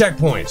lack of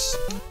checkpoints.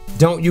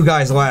 Don't you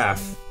guys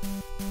laugh.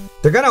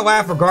 They're gonna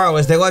laugh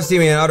regardless. They love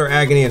seeing me in utter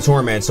agony and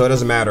torment, so it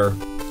doesn't matter.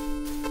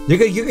 You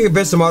can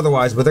convince them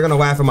otherwise, but they're gonna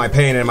laugh at my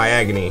pain and my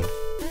agony.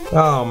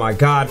 Oh my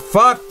god,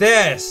 fuck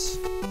this!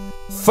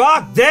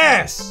 Fuck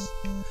this!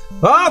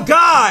 Oh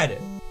god!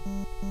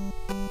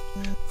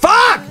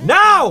 Fuck!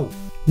 No!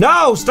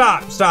 No,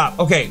 stop, stop.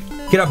 Okay,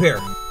 get up here.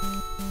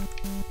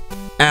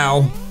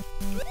 Ow.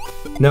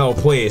 No,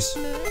 please.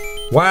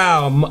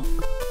 Wow,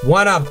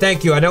 1-up,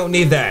 thank you, I don't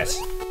need that.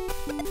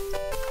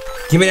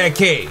 Give me that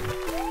key.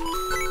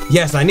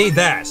 Yes, I need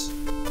that.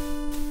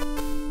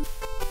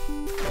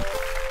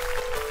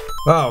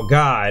 Oh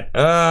god.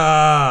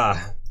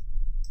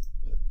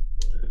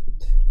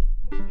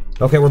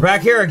 Okay, we're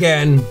back here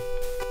again.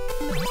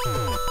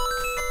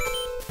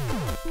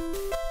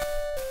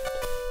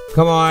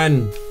 Come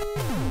on.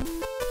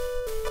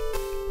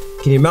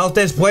 Can you melt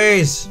this,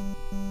 please?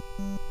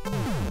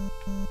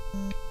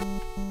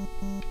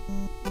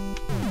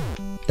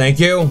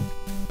 Thank you.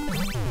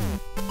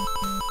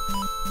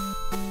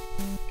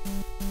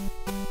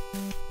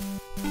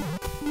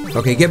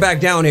 Okay, get back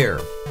down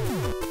here.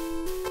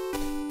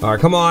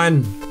 Alright, come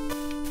on.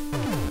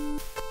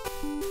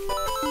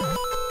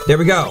 There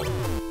we go.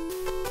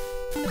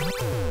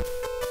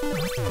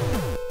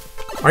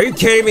 Are you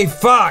kidding me?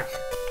 Fuck!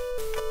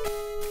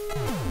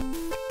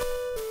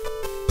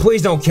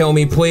 Please don't kill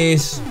me,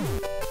 please.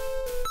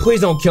 Please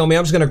don't kill me.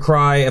 I'm just gonna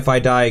cry if I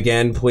die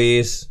again,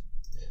 please.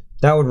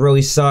 That would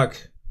really suck.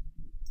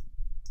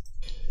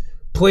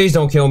 Please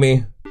don't kill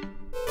me.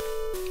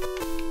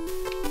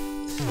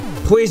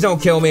 Please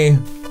don't kill me.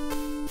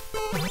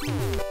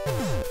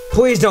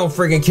 Please don't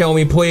freaking kill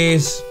me,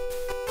 please.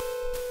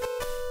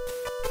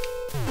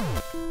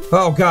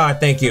 Oh god,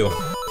 thank you.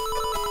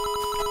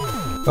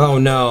 Oh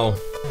no.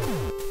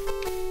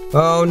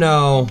 Oh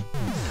no.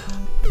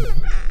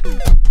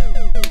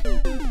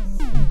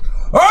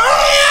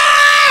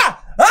 Ah!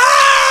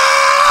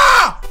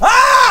 Ah!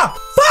 Ah!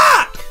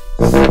 Fuck!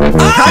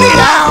 Cut it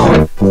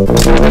out!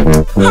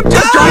 I'm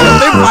just trying to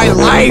live my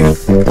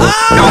life!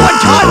 No one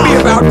taught me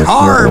about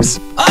carbs!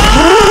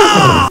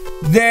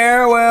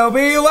 There will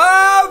be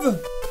love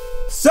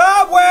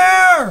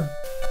somewhere!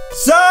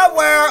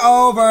 Somewhere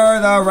over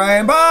the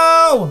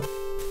rainbow!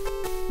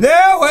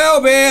 There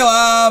will be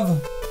love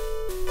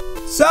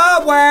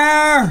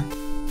somewhere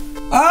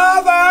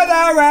over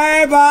the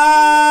rainbow!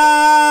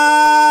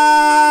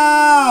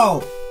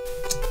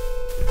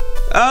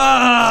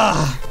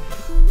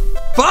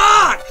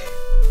 Fuck!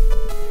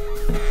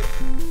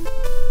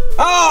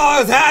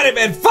 Oh, had it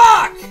been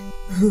fuck!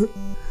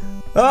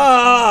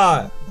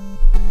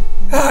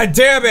 God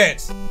damn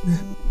it!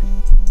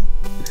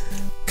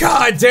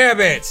 God damn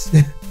it!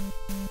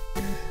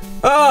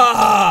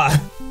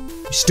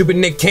 Stupid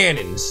Nick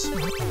Cannons.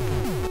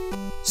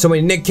 So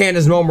many Nick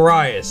Cannons, no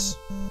Mariahs.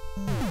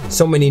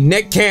 So many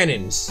Nick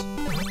Cannons,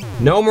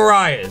 no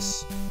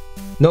Mariahs.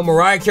 No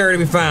Mariah Carey to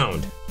be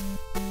found.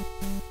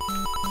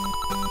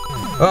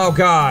 Oh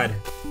god.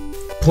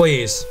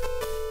 Please.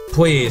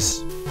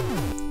 Please.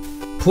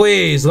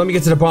 Please, let me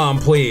get to the bomb,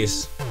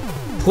 please.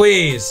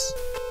 Please.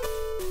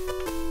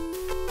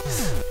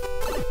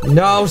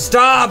 No,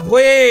 stop,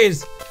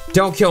 please!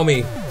 Don't kill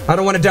me. I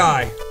don't want to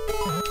die.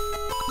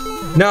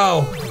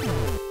 No.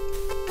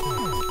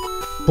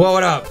 Blow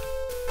it up.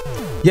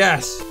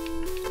 Yes.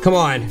 Come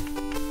on.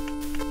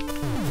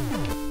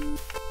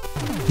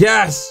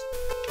 Yes!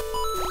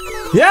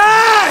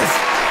 Yes!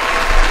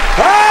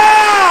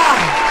 Ah!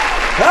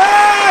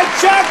 Ah!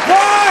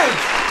 Checkpoint!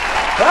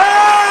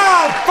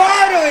 Ah!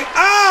 Finally!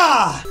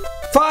 Ah!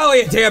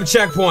 Finally a damn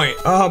checkpoint!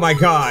 Oh my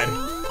god.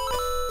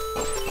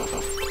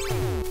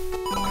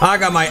 I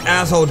got my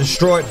asshole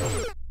destroyed.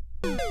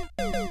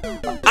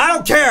 I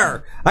don't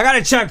care! I got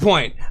a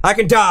checkpoint. I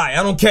can die.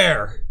 I don't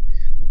care.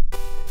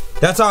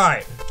 That's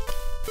alright.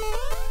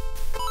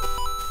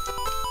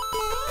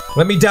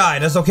 Let me die.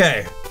 That's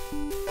okay.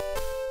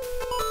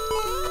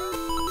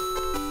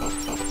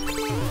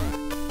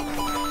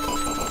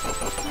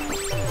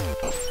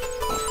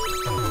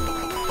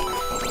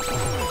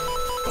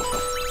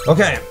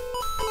 Okay.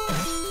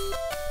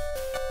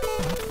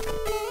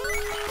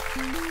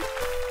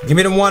 Give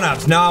me the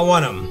 1-ups. No, I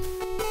want them.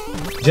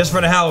 Just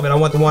for the hell of it, I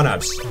want the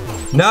 1-ups.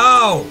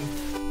 No!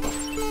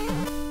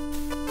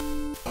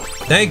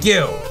 Thank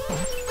you.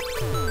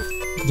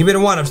 Give me the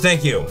 1-ups,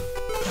 thank you.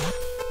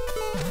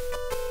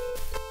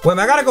 Wait,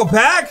 I gotta go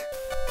back?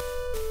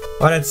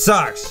 Oh, that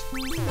sucks.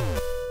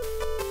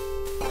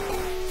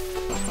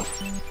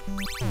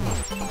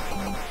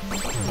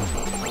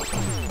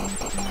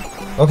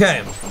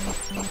 Okay.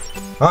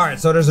 Alright,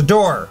 so there's a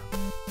door.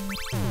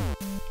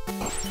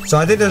 So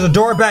I think there's a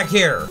door back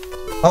here.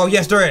 Oh,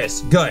 yes, there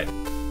is. Good.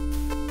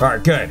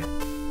 Alright, good.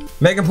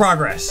 Making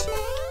progress.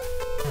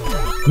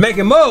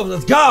 Making moves.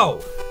 Let's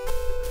go.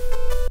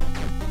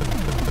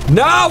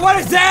 No, what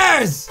is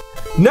this?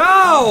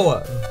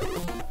 No.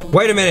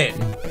 Wait a minute.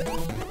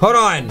 Hold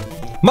on.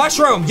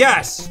 Mushroom,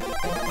 yes.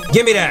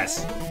 Give me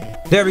this.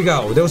 There we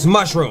go. Those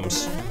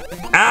mushrooms.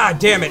 Ah,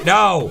 damn it,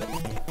 no.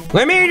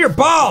 Let me in your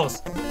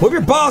balls. Move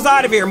your balls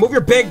out of here. Move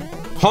your big,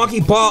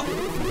 honky ball.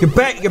 Your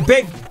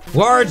big,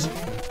 large,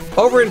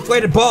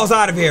 overinflated balls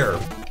out of here.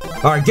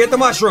 Alright, get the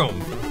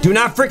mushroom. Do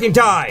not freaking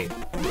die.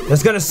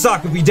 That's gonna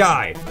suck if you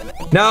die.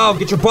 No,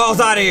 get your balls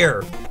out of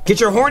here. Get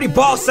your horny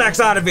ball sacks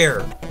out of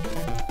here.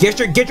 Get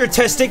your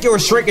testicular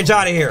shrinkage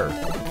out of here.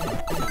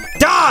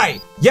 Die!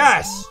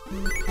 Yes!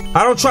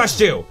 I don't trust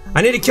you.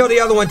 I need to kill the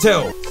other one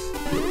too.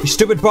 You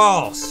stupid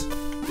balls.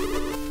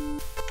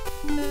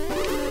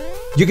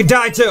 You can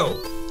die too.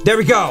 There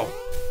we go.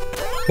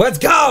 Let's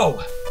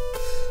go!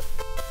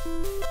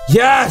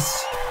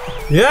 Yes!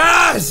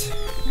 Yes!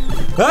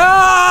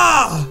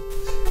 Ah!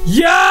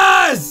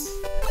 Yes!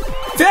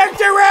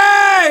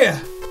 Victory!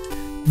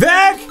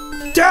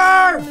 Victory!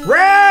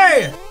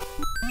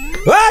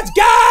 Let's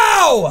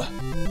go!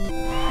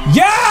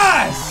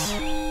 Yes!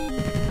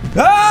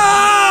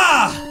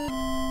 Ah!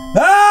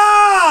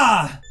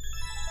 Ah!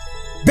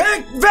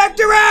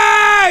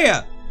 Victory!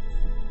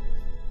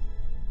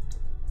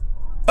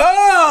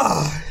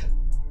 Ah!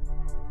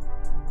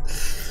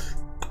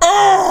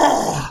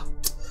 Oh!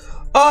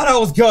 Oh, that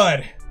was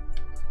good.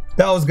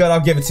 That was good. I'll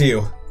give it to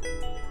you.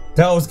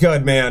 That was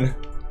good, man.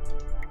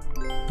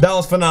 That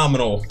was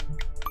phenomenal.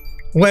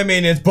 Lemmy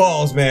and his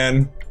balls,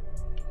 man.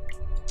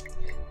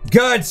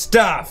 Good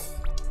stuff.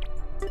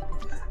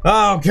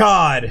 Oh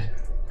God.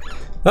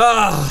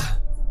 Ah.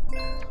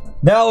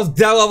 That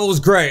level was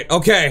great.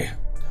 Okay.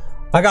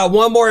 I got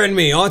one more in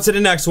me. On to the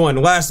next one.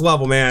 Last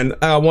level, man.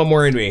 I got one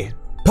more in me.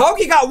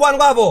 Pokey got one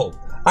level.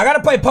 I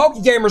gotta play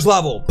Pokey Gamer's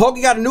level.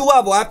 Pokey got a new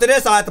level. After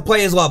this, I have to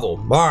play his level.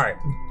 Alright.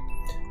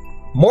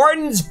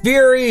 Morton's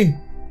Fury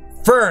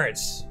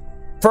Furries.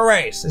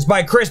 It's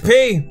by Chris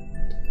P.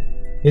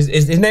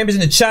 His name is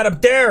in the chat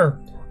up there.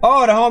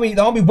 Oh, the homie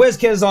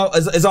WizKid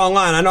is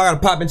online. I know I gotta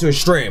pop into his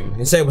stream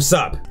and say what's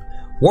up.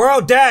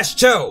 World Dash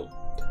 2.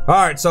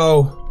 Alright,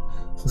 so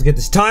let's get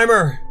this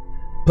timer.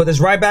 Put this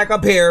right back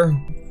up here.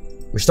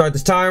 Restart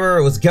this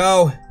timer. Let's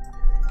go.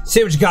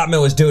 See what you got,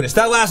 Millers, do this.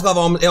 That last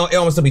level, it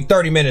almost took me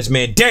 30 minutes,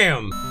 man.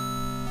 Damn.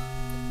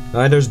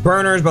 There's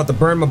burners about to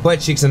burn my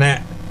butt cheeks and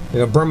that. They're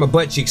gonna burn my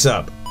butt cheeks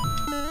up.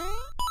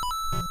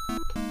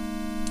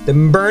 The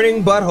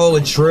burning butthole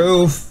of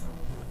truth.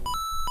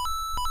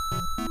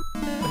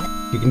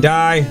 You can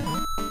die.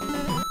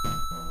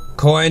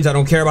 Coins, I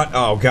don't care about.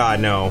 Oh God,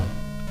 no.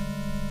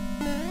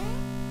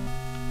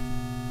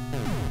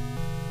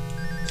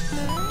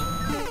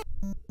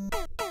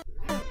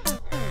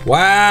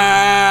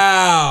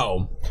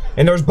 Wow.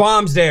 And there's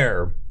bombs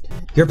there.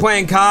 You're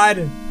playing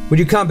COD. Would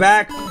you come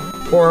back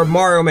or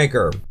Mario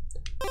Maker?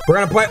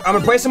 I'm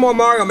gonna play some more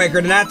Mario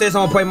Maker. Then after this,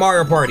 I'm gonna play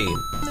Mario Party.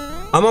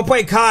 I'm gonna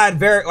play COD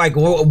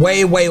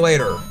way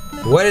later.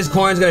 What is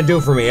coins gonna do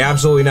for me?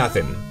 Absolutely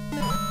nothing.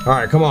 All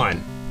right, come on.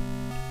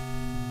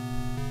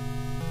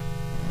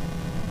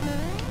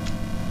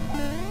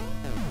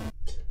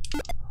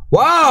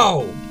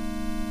 Whoa!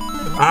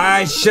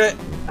 I should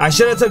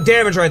have took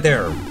damage right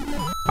there.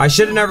 I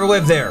should have never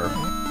lived there.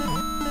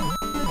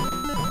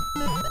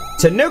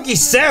 Tanuki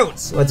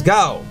Suits! Let's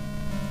go.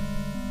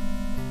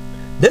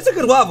 This is a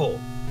good level.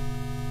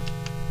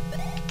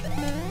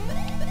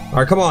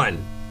 Alright, come on.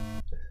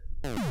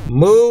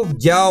 Move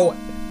yo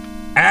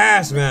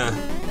ass, man.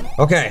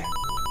 Okay.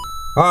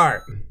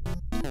 Alright.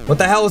 What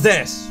the hell is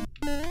this?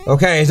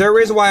 Okay, is there a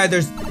reason why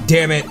there's...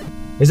 Damn it.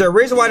 Is there a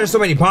reason why there's so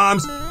many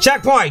bombs?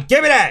 Checkpoint!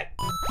 Give me that!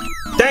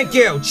 Thank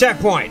you!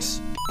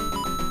 Checkpoints.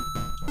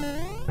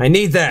 I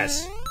need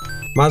this.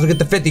 Might as well get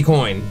the 50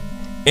 coin.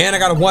 And I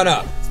got a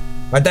 1-up.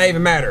 Like that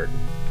even mattered.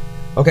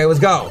 Okay, let's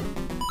go.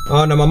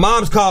 Oh no, my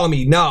mom's calling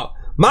me. No.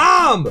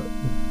 Mom!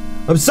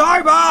 I'm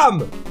sorry,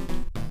 Mom!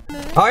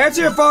 I'll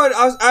answer your phone.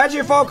 I'll answer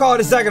your phone call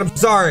in a second. I'm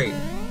sorry.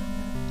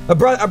 A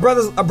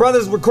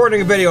brother's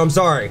recording a video. I'm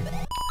sorry.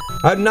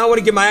 I do not want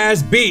to get my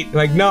ass beat.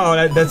 Like,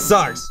 no, that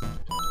sucks.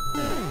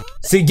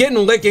 See, getting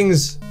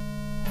lickings,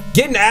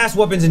 getting ass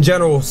whoopings in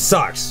general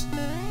sucks.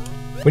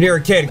 When you're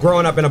a kid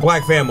growing up in a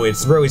black family, it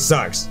really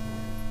sucks.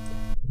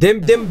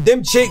 Them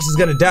cheeks is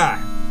gonna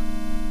die.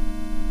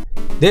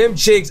 Them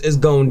cheeks is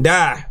gonna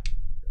die.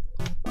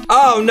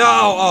 Oh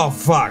no! Oh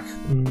fuck.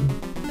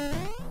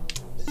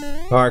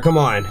 Alright, come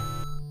on.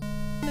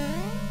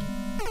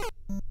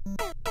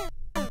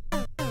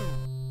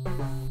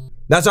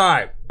 That's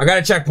alright. I got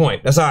a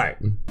checkpoint. That's alright.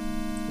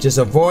 Just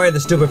avoid the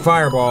stupid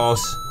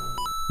fireballs.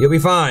 You'll be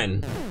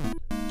fine.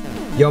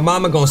 Yo,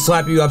 mama gonna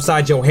slap you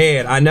upside your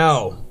head. I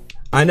know.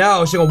 I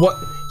know. She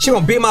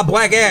gonna beat my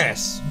black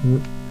ass.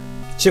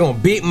 She gonna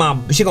beat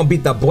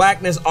the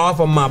blackness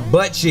off of my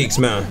butt cheeks,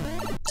 man.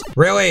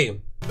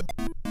 Really?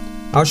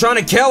 I was trying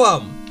to kill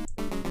him.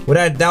 Well,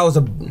 that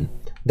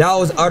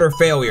was utter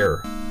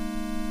failure.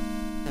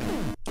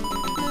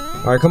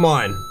 All right, come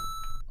on.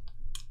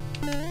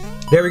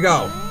 There we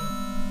go.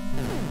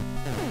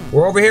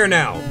 We're over here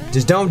now.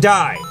 Just don't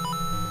die.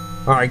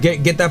 All right,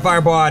 get that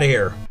fireball out of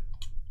here.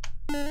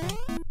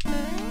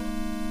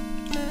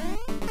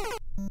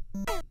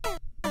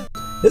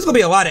 This is gonna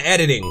be a lot of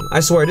editing. I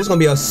swear, this is gonna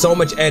be so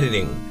much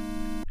editing.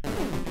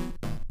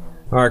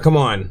 All right, come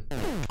on.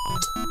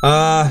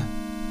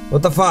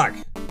 What the fuck?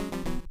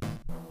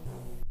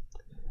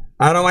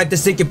 I don't like the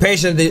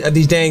syncopation of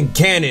these dang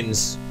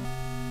cannons.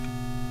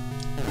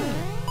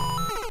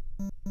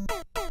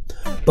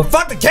 But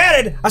fuck the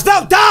cannon! I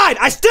still died!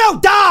 I still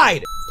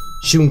died!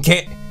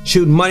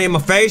 Shooting money in my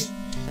face?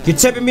 You're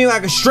tipping me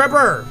like a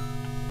stripper.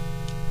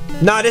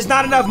 Nah, there's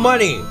not enough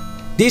money.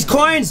 These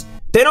coins,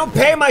 they don't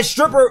pay my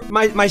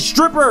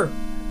stripper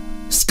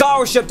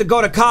scholarship to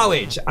go to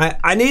college.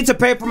 I need to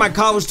pay for my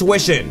college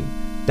tuition.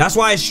 That's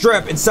why I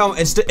strip and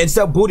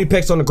sell booty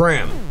pics on the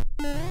gram.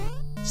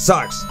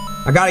 Sucks.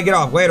 I gotta get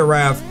off. Later,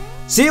 Rav.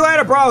 See you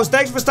later, bros.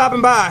 Thanks for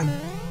stopping by.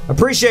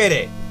 Appreciate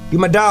it. You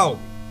my dog.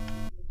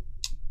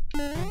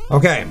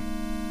 Okay.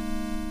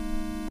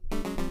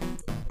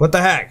 What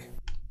the heck?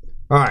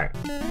 Alright.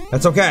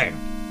 That's okay.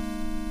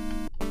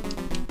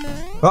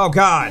 Oh,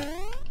 God.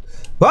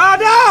 Oh,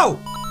 no!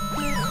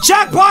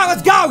 Checkpoint!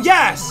 Let's go!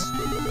 Yes!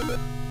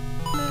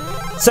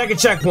 Second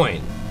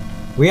checkpoint.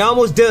 We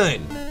almost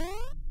done.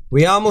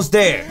 We almost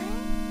there.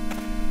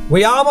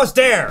 We almost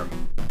there.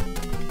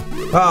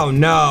 Oh,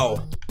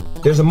 no.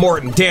 There's a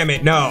Morton. Damn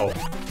it, no.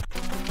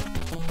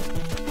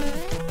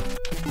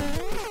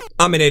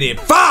 I'm an idiot.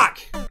 Fuck!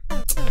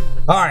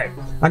 Alright.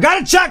 I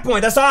got a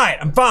checkpoint. That's alright.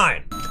 I'm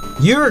fine.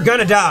 You're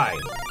gonna die.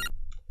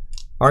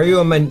 Are you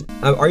a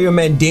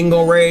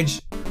Mandingo,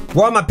 Rage?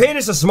 Well, my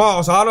penis is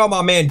small, so I don't know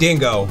about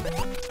Mandingo.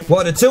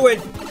 Well, the two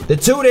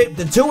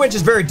inch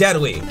is very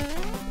deadly.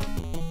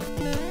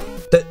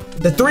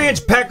 The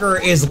 3-inch pecker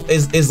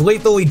is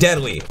lethally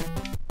deadly.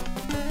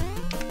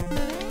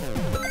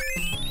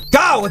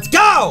 Go! Let's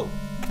go!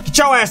 Get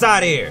your ass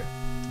out of here.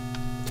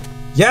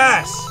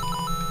 Yes!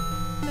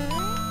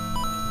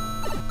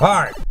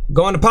 Alright,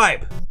 go on the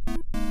pipe.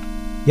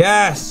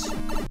 Yes!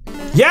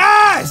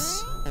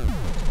 Yes!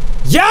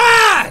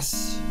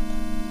 Yes!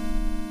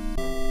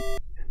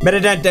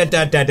 Let's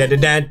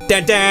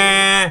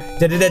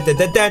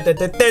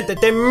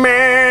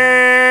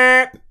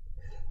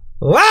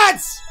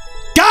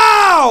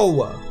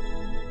go!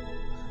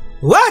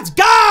 Let's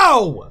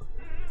go!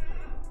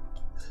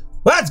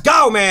 Let's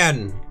go,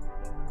 man!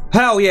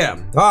 Hell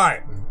yeah! All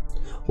right.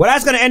 Well,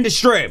 that's gonna end the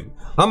stream.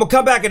 I'm gonna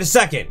come back in a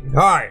second.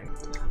 All right.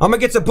 I'm gonna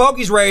get some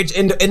Poke's Rage,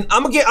 and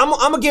I'm gonna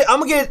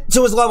get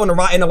to his level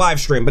in the live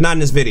stream, but not in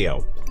this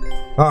video.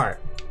 All right.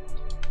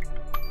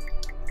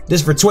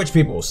 This is for Twitch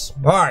peoples.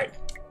 All right.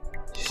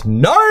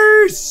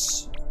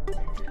 Nice.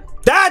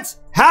 That's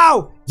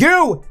how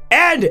you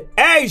end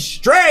a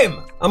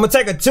stream. I'm gonna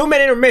take a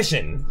 2-minute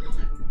intermission.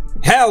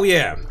 Hell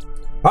yeah.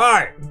 All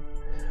right.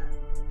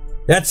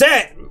 That's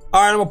it.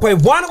 All right, I'm gonna play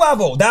one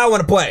level that I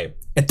wanna play.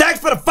 And thanks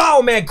for the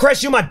follow, man.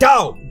 Chris, you my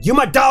dog. You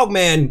my dog,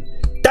 man.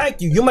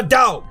 Thank you. You my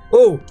dog.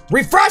 Ooh,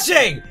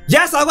 refreshing.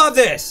 Yes, I love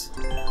this.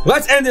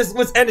 Let's end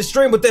the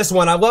stream with this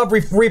one. I love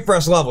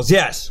refresh levels.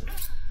 Yes.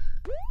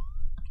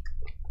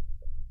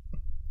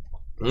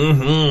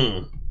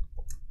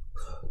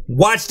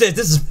 Watch this.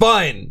 This is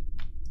fun.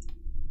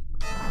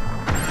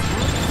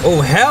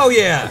 Oh, hell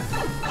yeah.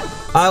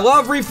 I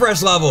love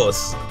refresh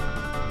levels.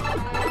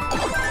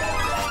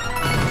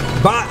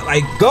 But,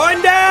 like,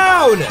 going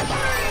down.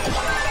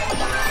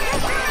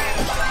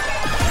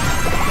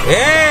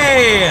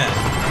 Hey.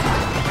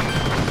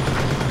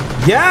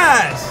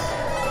 Yes.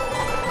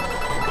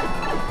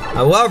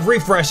 I love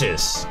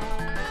refreshes.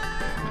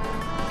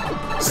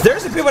 So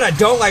there's the people that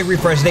don't like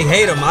refreshes. They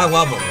hate them. I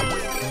love them.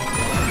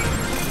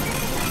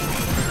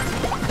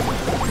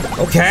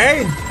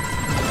 Okay.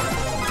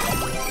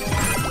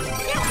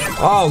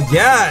 Oh,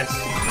 yes.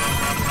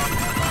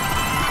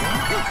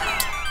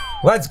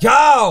 Let's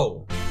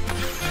go.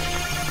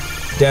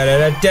 Da da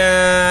da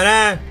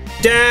da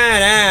da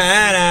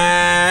da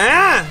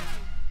da.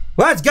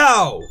 Let's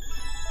go.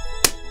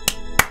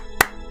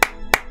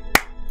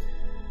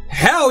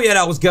 Hell yeah,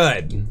 that was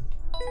good.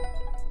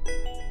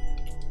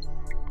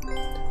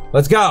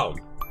 Let's go.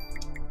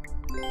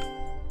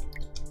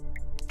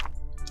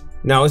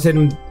 No, let's hit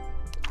him.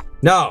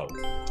 No.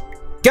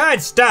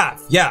 Good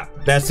stuff. Yeah,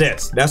 that's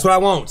it. That's what I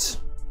want.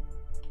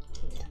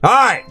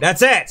 Alright,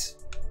 that's it.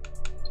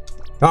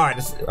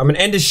 Alright, I'm gonna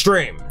end the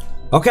stream.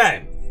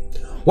 Okay.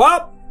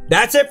 Well,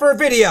 that's it for a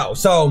video.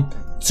 So,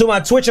 to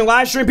my Twitch and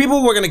live stream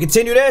people, we're gonna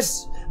continue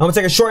this. I'm gonna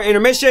take a short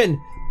intermission.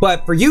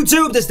 But for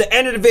YouTube, this is the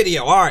end of the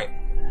video. Alright.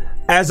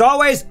 As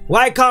always,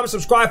 like, comment,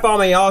 subscribe, follow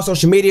me on all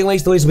social media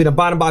links. The links will be in the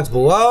bottom box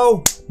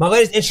below. My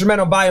latest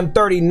instrumental, volume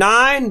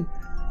 39.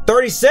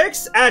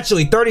 36?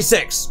 Actually,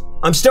 36.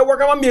 I'm still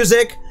working on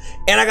music,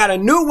 and I got a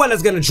new one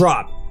that's gonna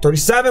drop.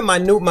 37, my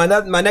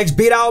next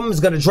beat album is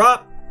gonna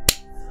drop.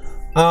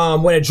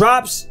 When it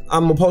drops,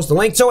 I'm gonna post a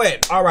link to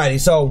it. Alrighty,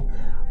 so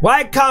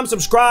like, comment,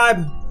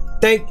 subscribe,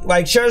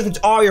 share this with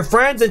all your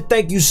friends, and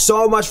thank you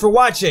so much for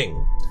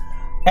watching.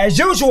 As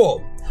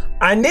usual,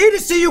 I need to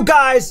see you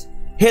guys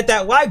hit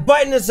that like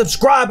button and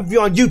subscribe if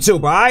you're on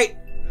YouTube, alright?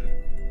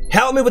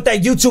 Help me with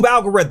that YouTube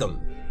algorithm.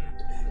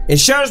 And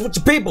share this with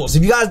your peoples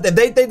if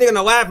they think they're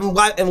gonna laugh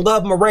and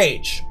love my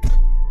rage.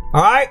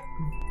 Alright?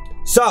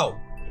 So,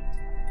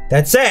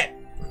 that's it.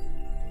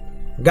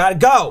 Gotta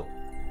go.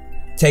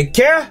 Take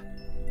care.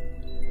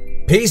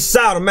 Peace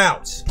out. I'm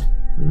out.